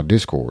hanging out on my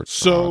Discord,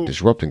 so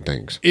disrupting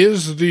things.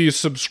 Is the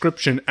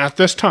subscription at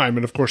this time,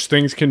 and of course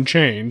things can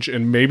change,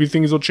 and maybe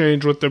things will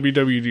change with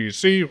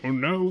WWDC, who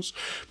knows?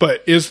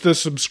 But is the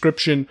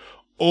subscription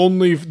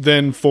only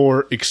then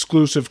for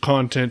exclusive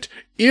content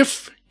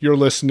if you're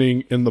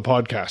listening in the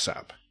podcast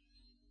app?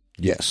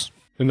 Yes.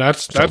 And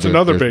that's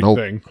another big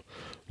thing.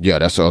 Yeah,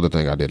 that's the other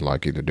thing I didn't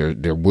like either.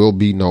 There will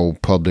be no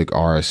public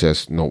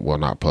RSS,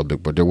 not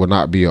public, but there will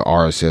not be a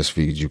RSS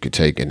feed you could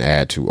take and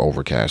add to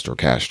Overcast or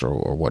Castro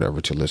or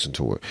whatever to listen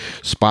to it.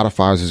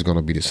 Spotify's is going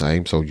to be the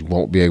same, so you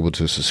won't be able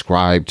to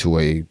subscribe to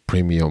a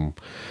premium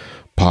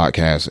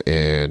podcast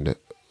and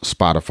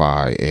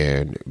Spotify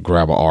and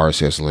grab a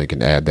RSS link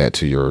and add that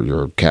to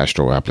your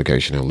Castro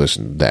application and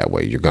listen that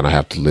way. You're going to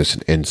have to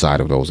listen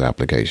inside of those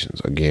applications.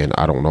 Again,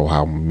 I don't know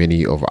how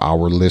many of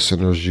our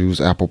listeners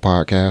use Apple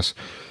Podcasts,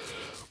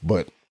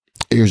 but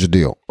here's the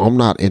deal. I'm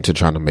not into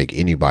trying to make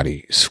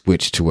anybody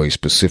switch to a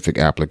specific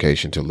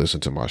application to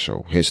listen to my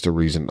show. Hence the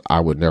reason I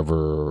would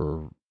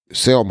never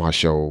sell my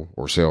show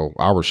or sell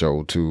our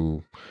show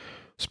to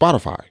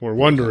Spotify or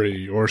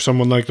Wondery or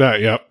someone like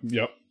that.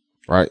 Yep.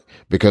 Right?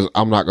 Because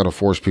I'm not going to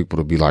force people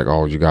to be like,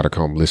 oh, you got to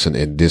come listen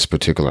in this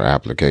particular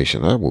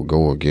application. That will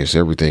go against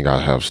everything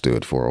I have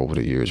stood for over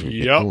the years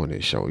we've been doing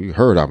this show. You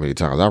heard how many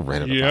times I've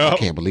ran it about. I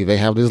can't believe they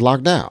have this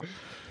locked down.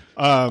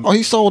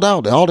 He sold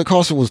out. All it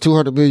cost him was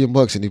 $200 million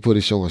and he put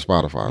his show on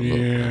Spotify. Look,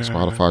 man,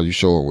 Spotify, you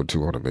show it with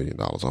 $200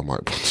 million. I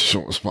might put the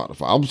show on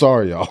Spotify. I'm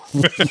sorry, y'all.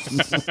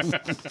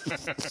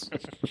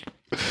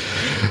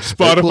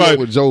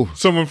 Spotify,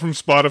 someone from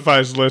Spotify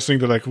is listening.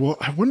 They're like, well,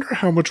 I wonder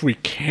how much we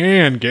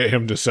can get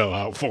him to sell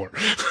out for.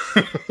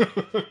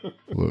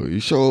 Look, you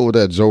show it with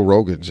that Joe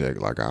Rogan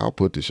check. Like, I'll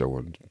put the show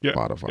on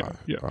Spotify.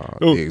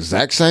 The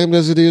exact same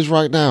as it is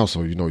right now.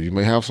 So, you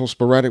may have some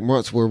sporadic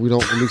months where we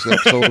don't release an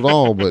episode at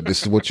all, but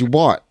this is what you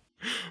bought.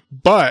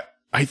 But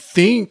I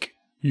think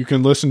you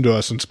can listen to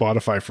us on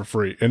Spotify for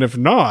free. And if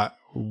not,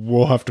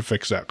 we'll have to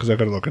fix that because I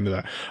got to look into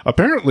that.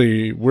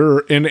 Apparently,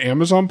 we're in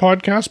Amazon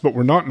Podcasts, but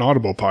we're not an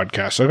Audible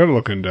podcast. So I got to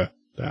look into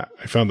that.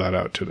 I found that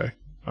out today.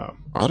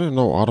 I didn't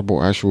know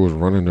Audible actually was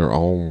running their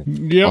own.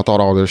 Yep. I thought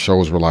all their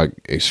shows were like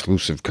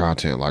exclusive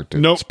content like the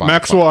Spotify.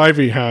 Maxwell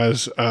Ivy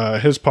has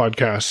his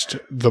podcast,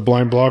 The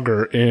Blind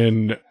Blogger,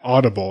 in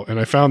Audible. And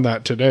I found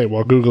that today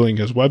while Googling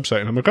his website.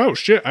 And I'm like, oh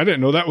shit, I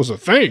didn't know that was a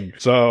thing.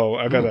 So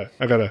I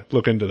gotta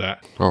look into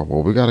that. Oh,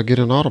 well, we gotta get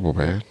an Audible,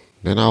 man.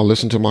 Then I'll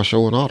listen to my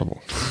show in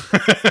Audible.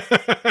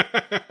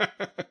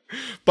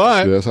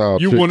 But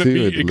you want to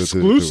be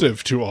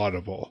exclusive to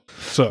Audible.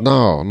 So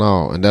no,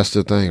 and that's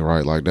the thing,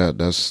 right? Like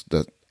that's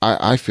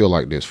I feel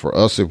like this for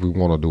us. If we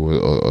want to do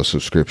a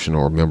subscription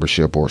or a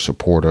membership or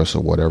support us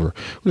or whatever,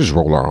 we just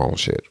roll our own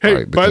shit. Hey,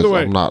 right? By the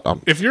way,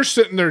 if you're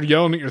sitting there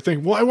yelling at your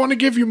thing, well, I want to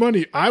give you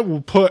money, I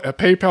will put a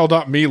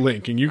PayPal.me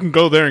link, and you can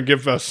go there and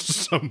give us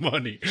some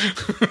money.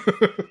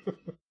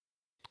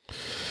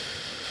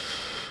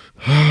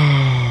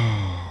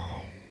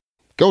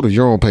 Go to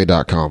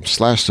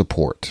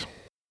yourownpay.com/support.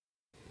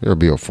 There'll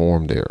be a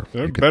form there.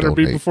 There better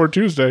be before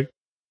Tuesday.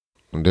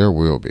 And there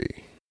will be.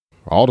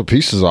 All the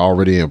pieces are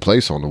already in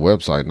place on the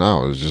website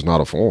now. It's just not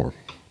a form.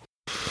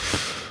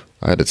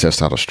 I had to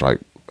test out a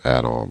Stripe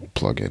add-on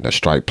plugin, that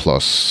Stripe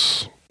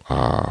Plus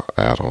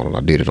add-on, and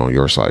I did it on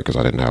your site because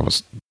I didn't have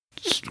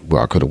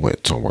I could have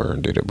went somewhere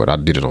and did it, but I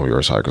did it on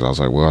your site because I was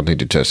like, well, I need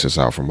to test this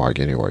out for Mike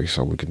anyway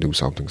so we can do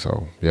something.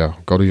 So, yeah,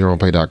 go to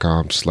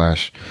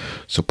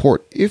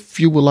yourownpay.com/support if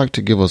you would like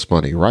to give us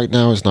money. Right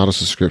now, it's not a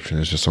subscription.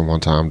 It's just a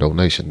one-time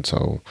donation.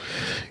 So,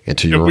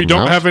 we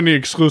don't have any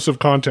exclusive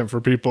content for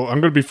people. I'm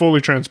going to be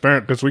fully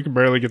transparent because we can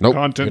barely get the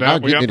content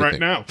out we have right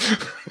now.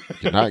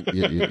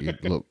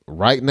 Look,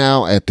 right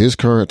now, at this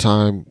current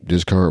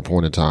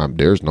point in time,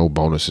 there's no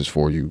bonuses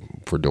for you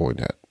for doing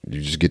that. You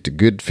just get the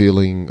good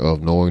feeling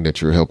of knowing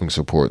that you're helping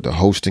support the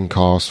hosting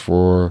costs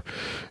for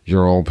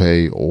Your Own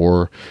Pay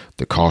or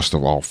the cost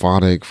of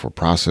Alphonic for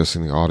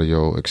processing the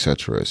audio, et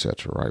cetera,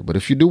 right? But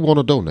if you do want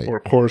to donate. Or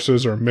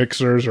courses or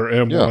mixers or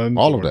M1s. Yeah,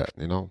 all of that,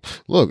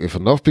 Look, if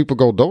enough people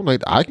go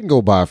donate, I can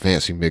go buy a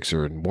fancy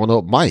mixer and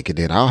one-up Mike, and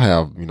then I'll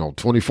have,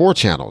 24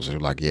 channels. And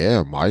you're like,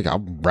 yeah, Mike,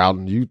 I'm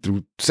routing you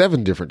through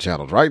 7 different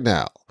channels right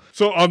now.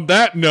 So on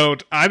that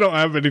note, I don't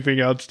have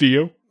anything else, do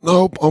you?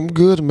 Nope, I'm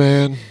good,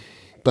 man.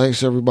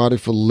 thanks everybody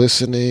for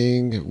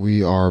listening.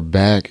 We are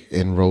back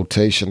in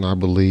rotation, I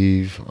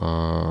believe,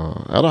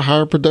 at a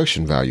higher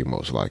production value,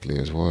 most likely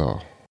as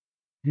well.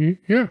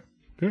 Yeah.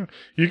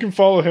 You can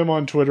follow him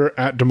on Twitter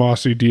at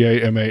Damashe,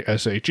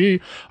 Damashe.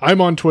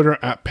 I'm on Twitter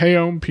at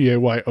Payon,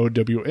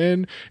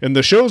 Payown. And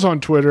the show's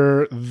on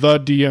Twitter, The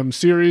DM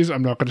Series.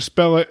 I'm not going to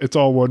spell it. It's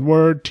all one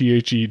word,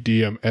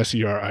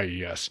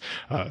 THEDMSERIES.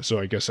 So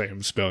I guess I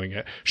am spelling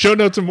it. Show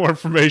notes and more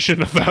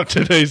information about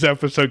today's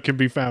episode can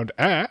be found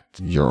at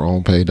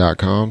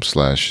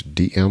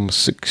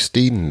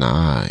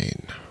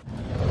yourownpay.com/DM69.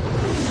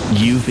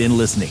 You've been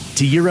listening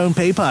to Your Own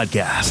Pay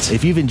Podcast.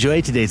 If you've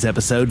enjoyed today's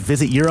episode,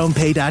 visit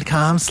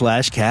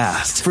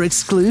yourownpay.com/cast for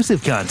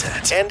exclusive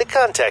content and to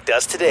contact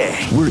us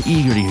today. We're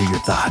eager to hear your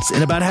thoughts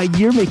and about how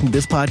you're making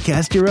this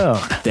podcast your own.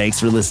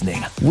 Thanks for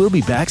listening. We'll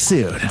be back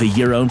soon. The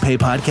Your Own Pay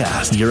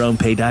Podcast,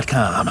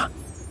 yourownpay.com.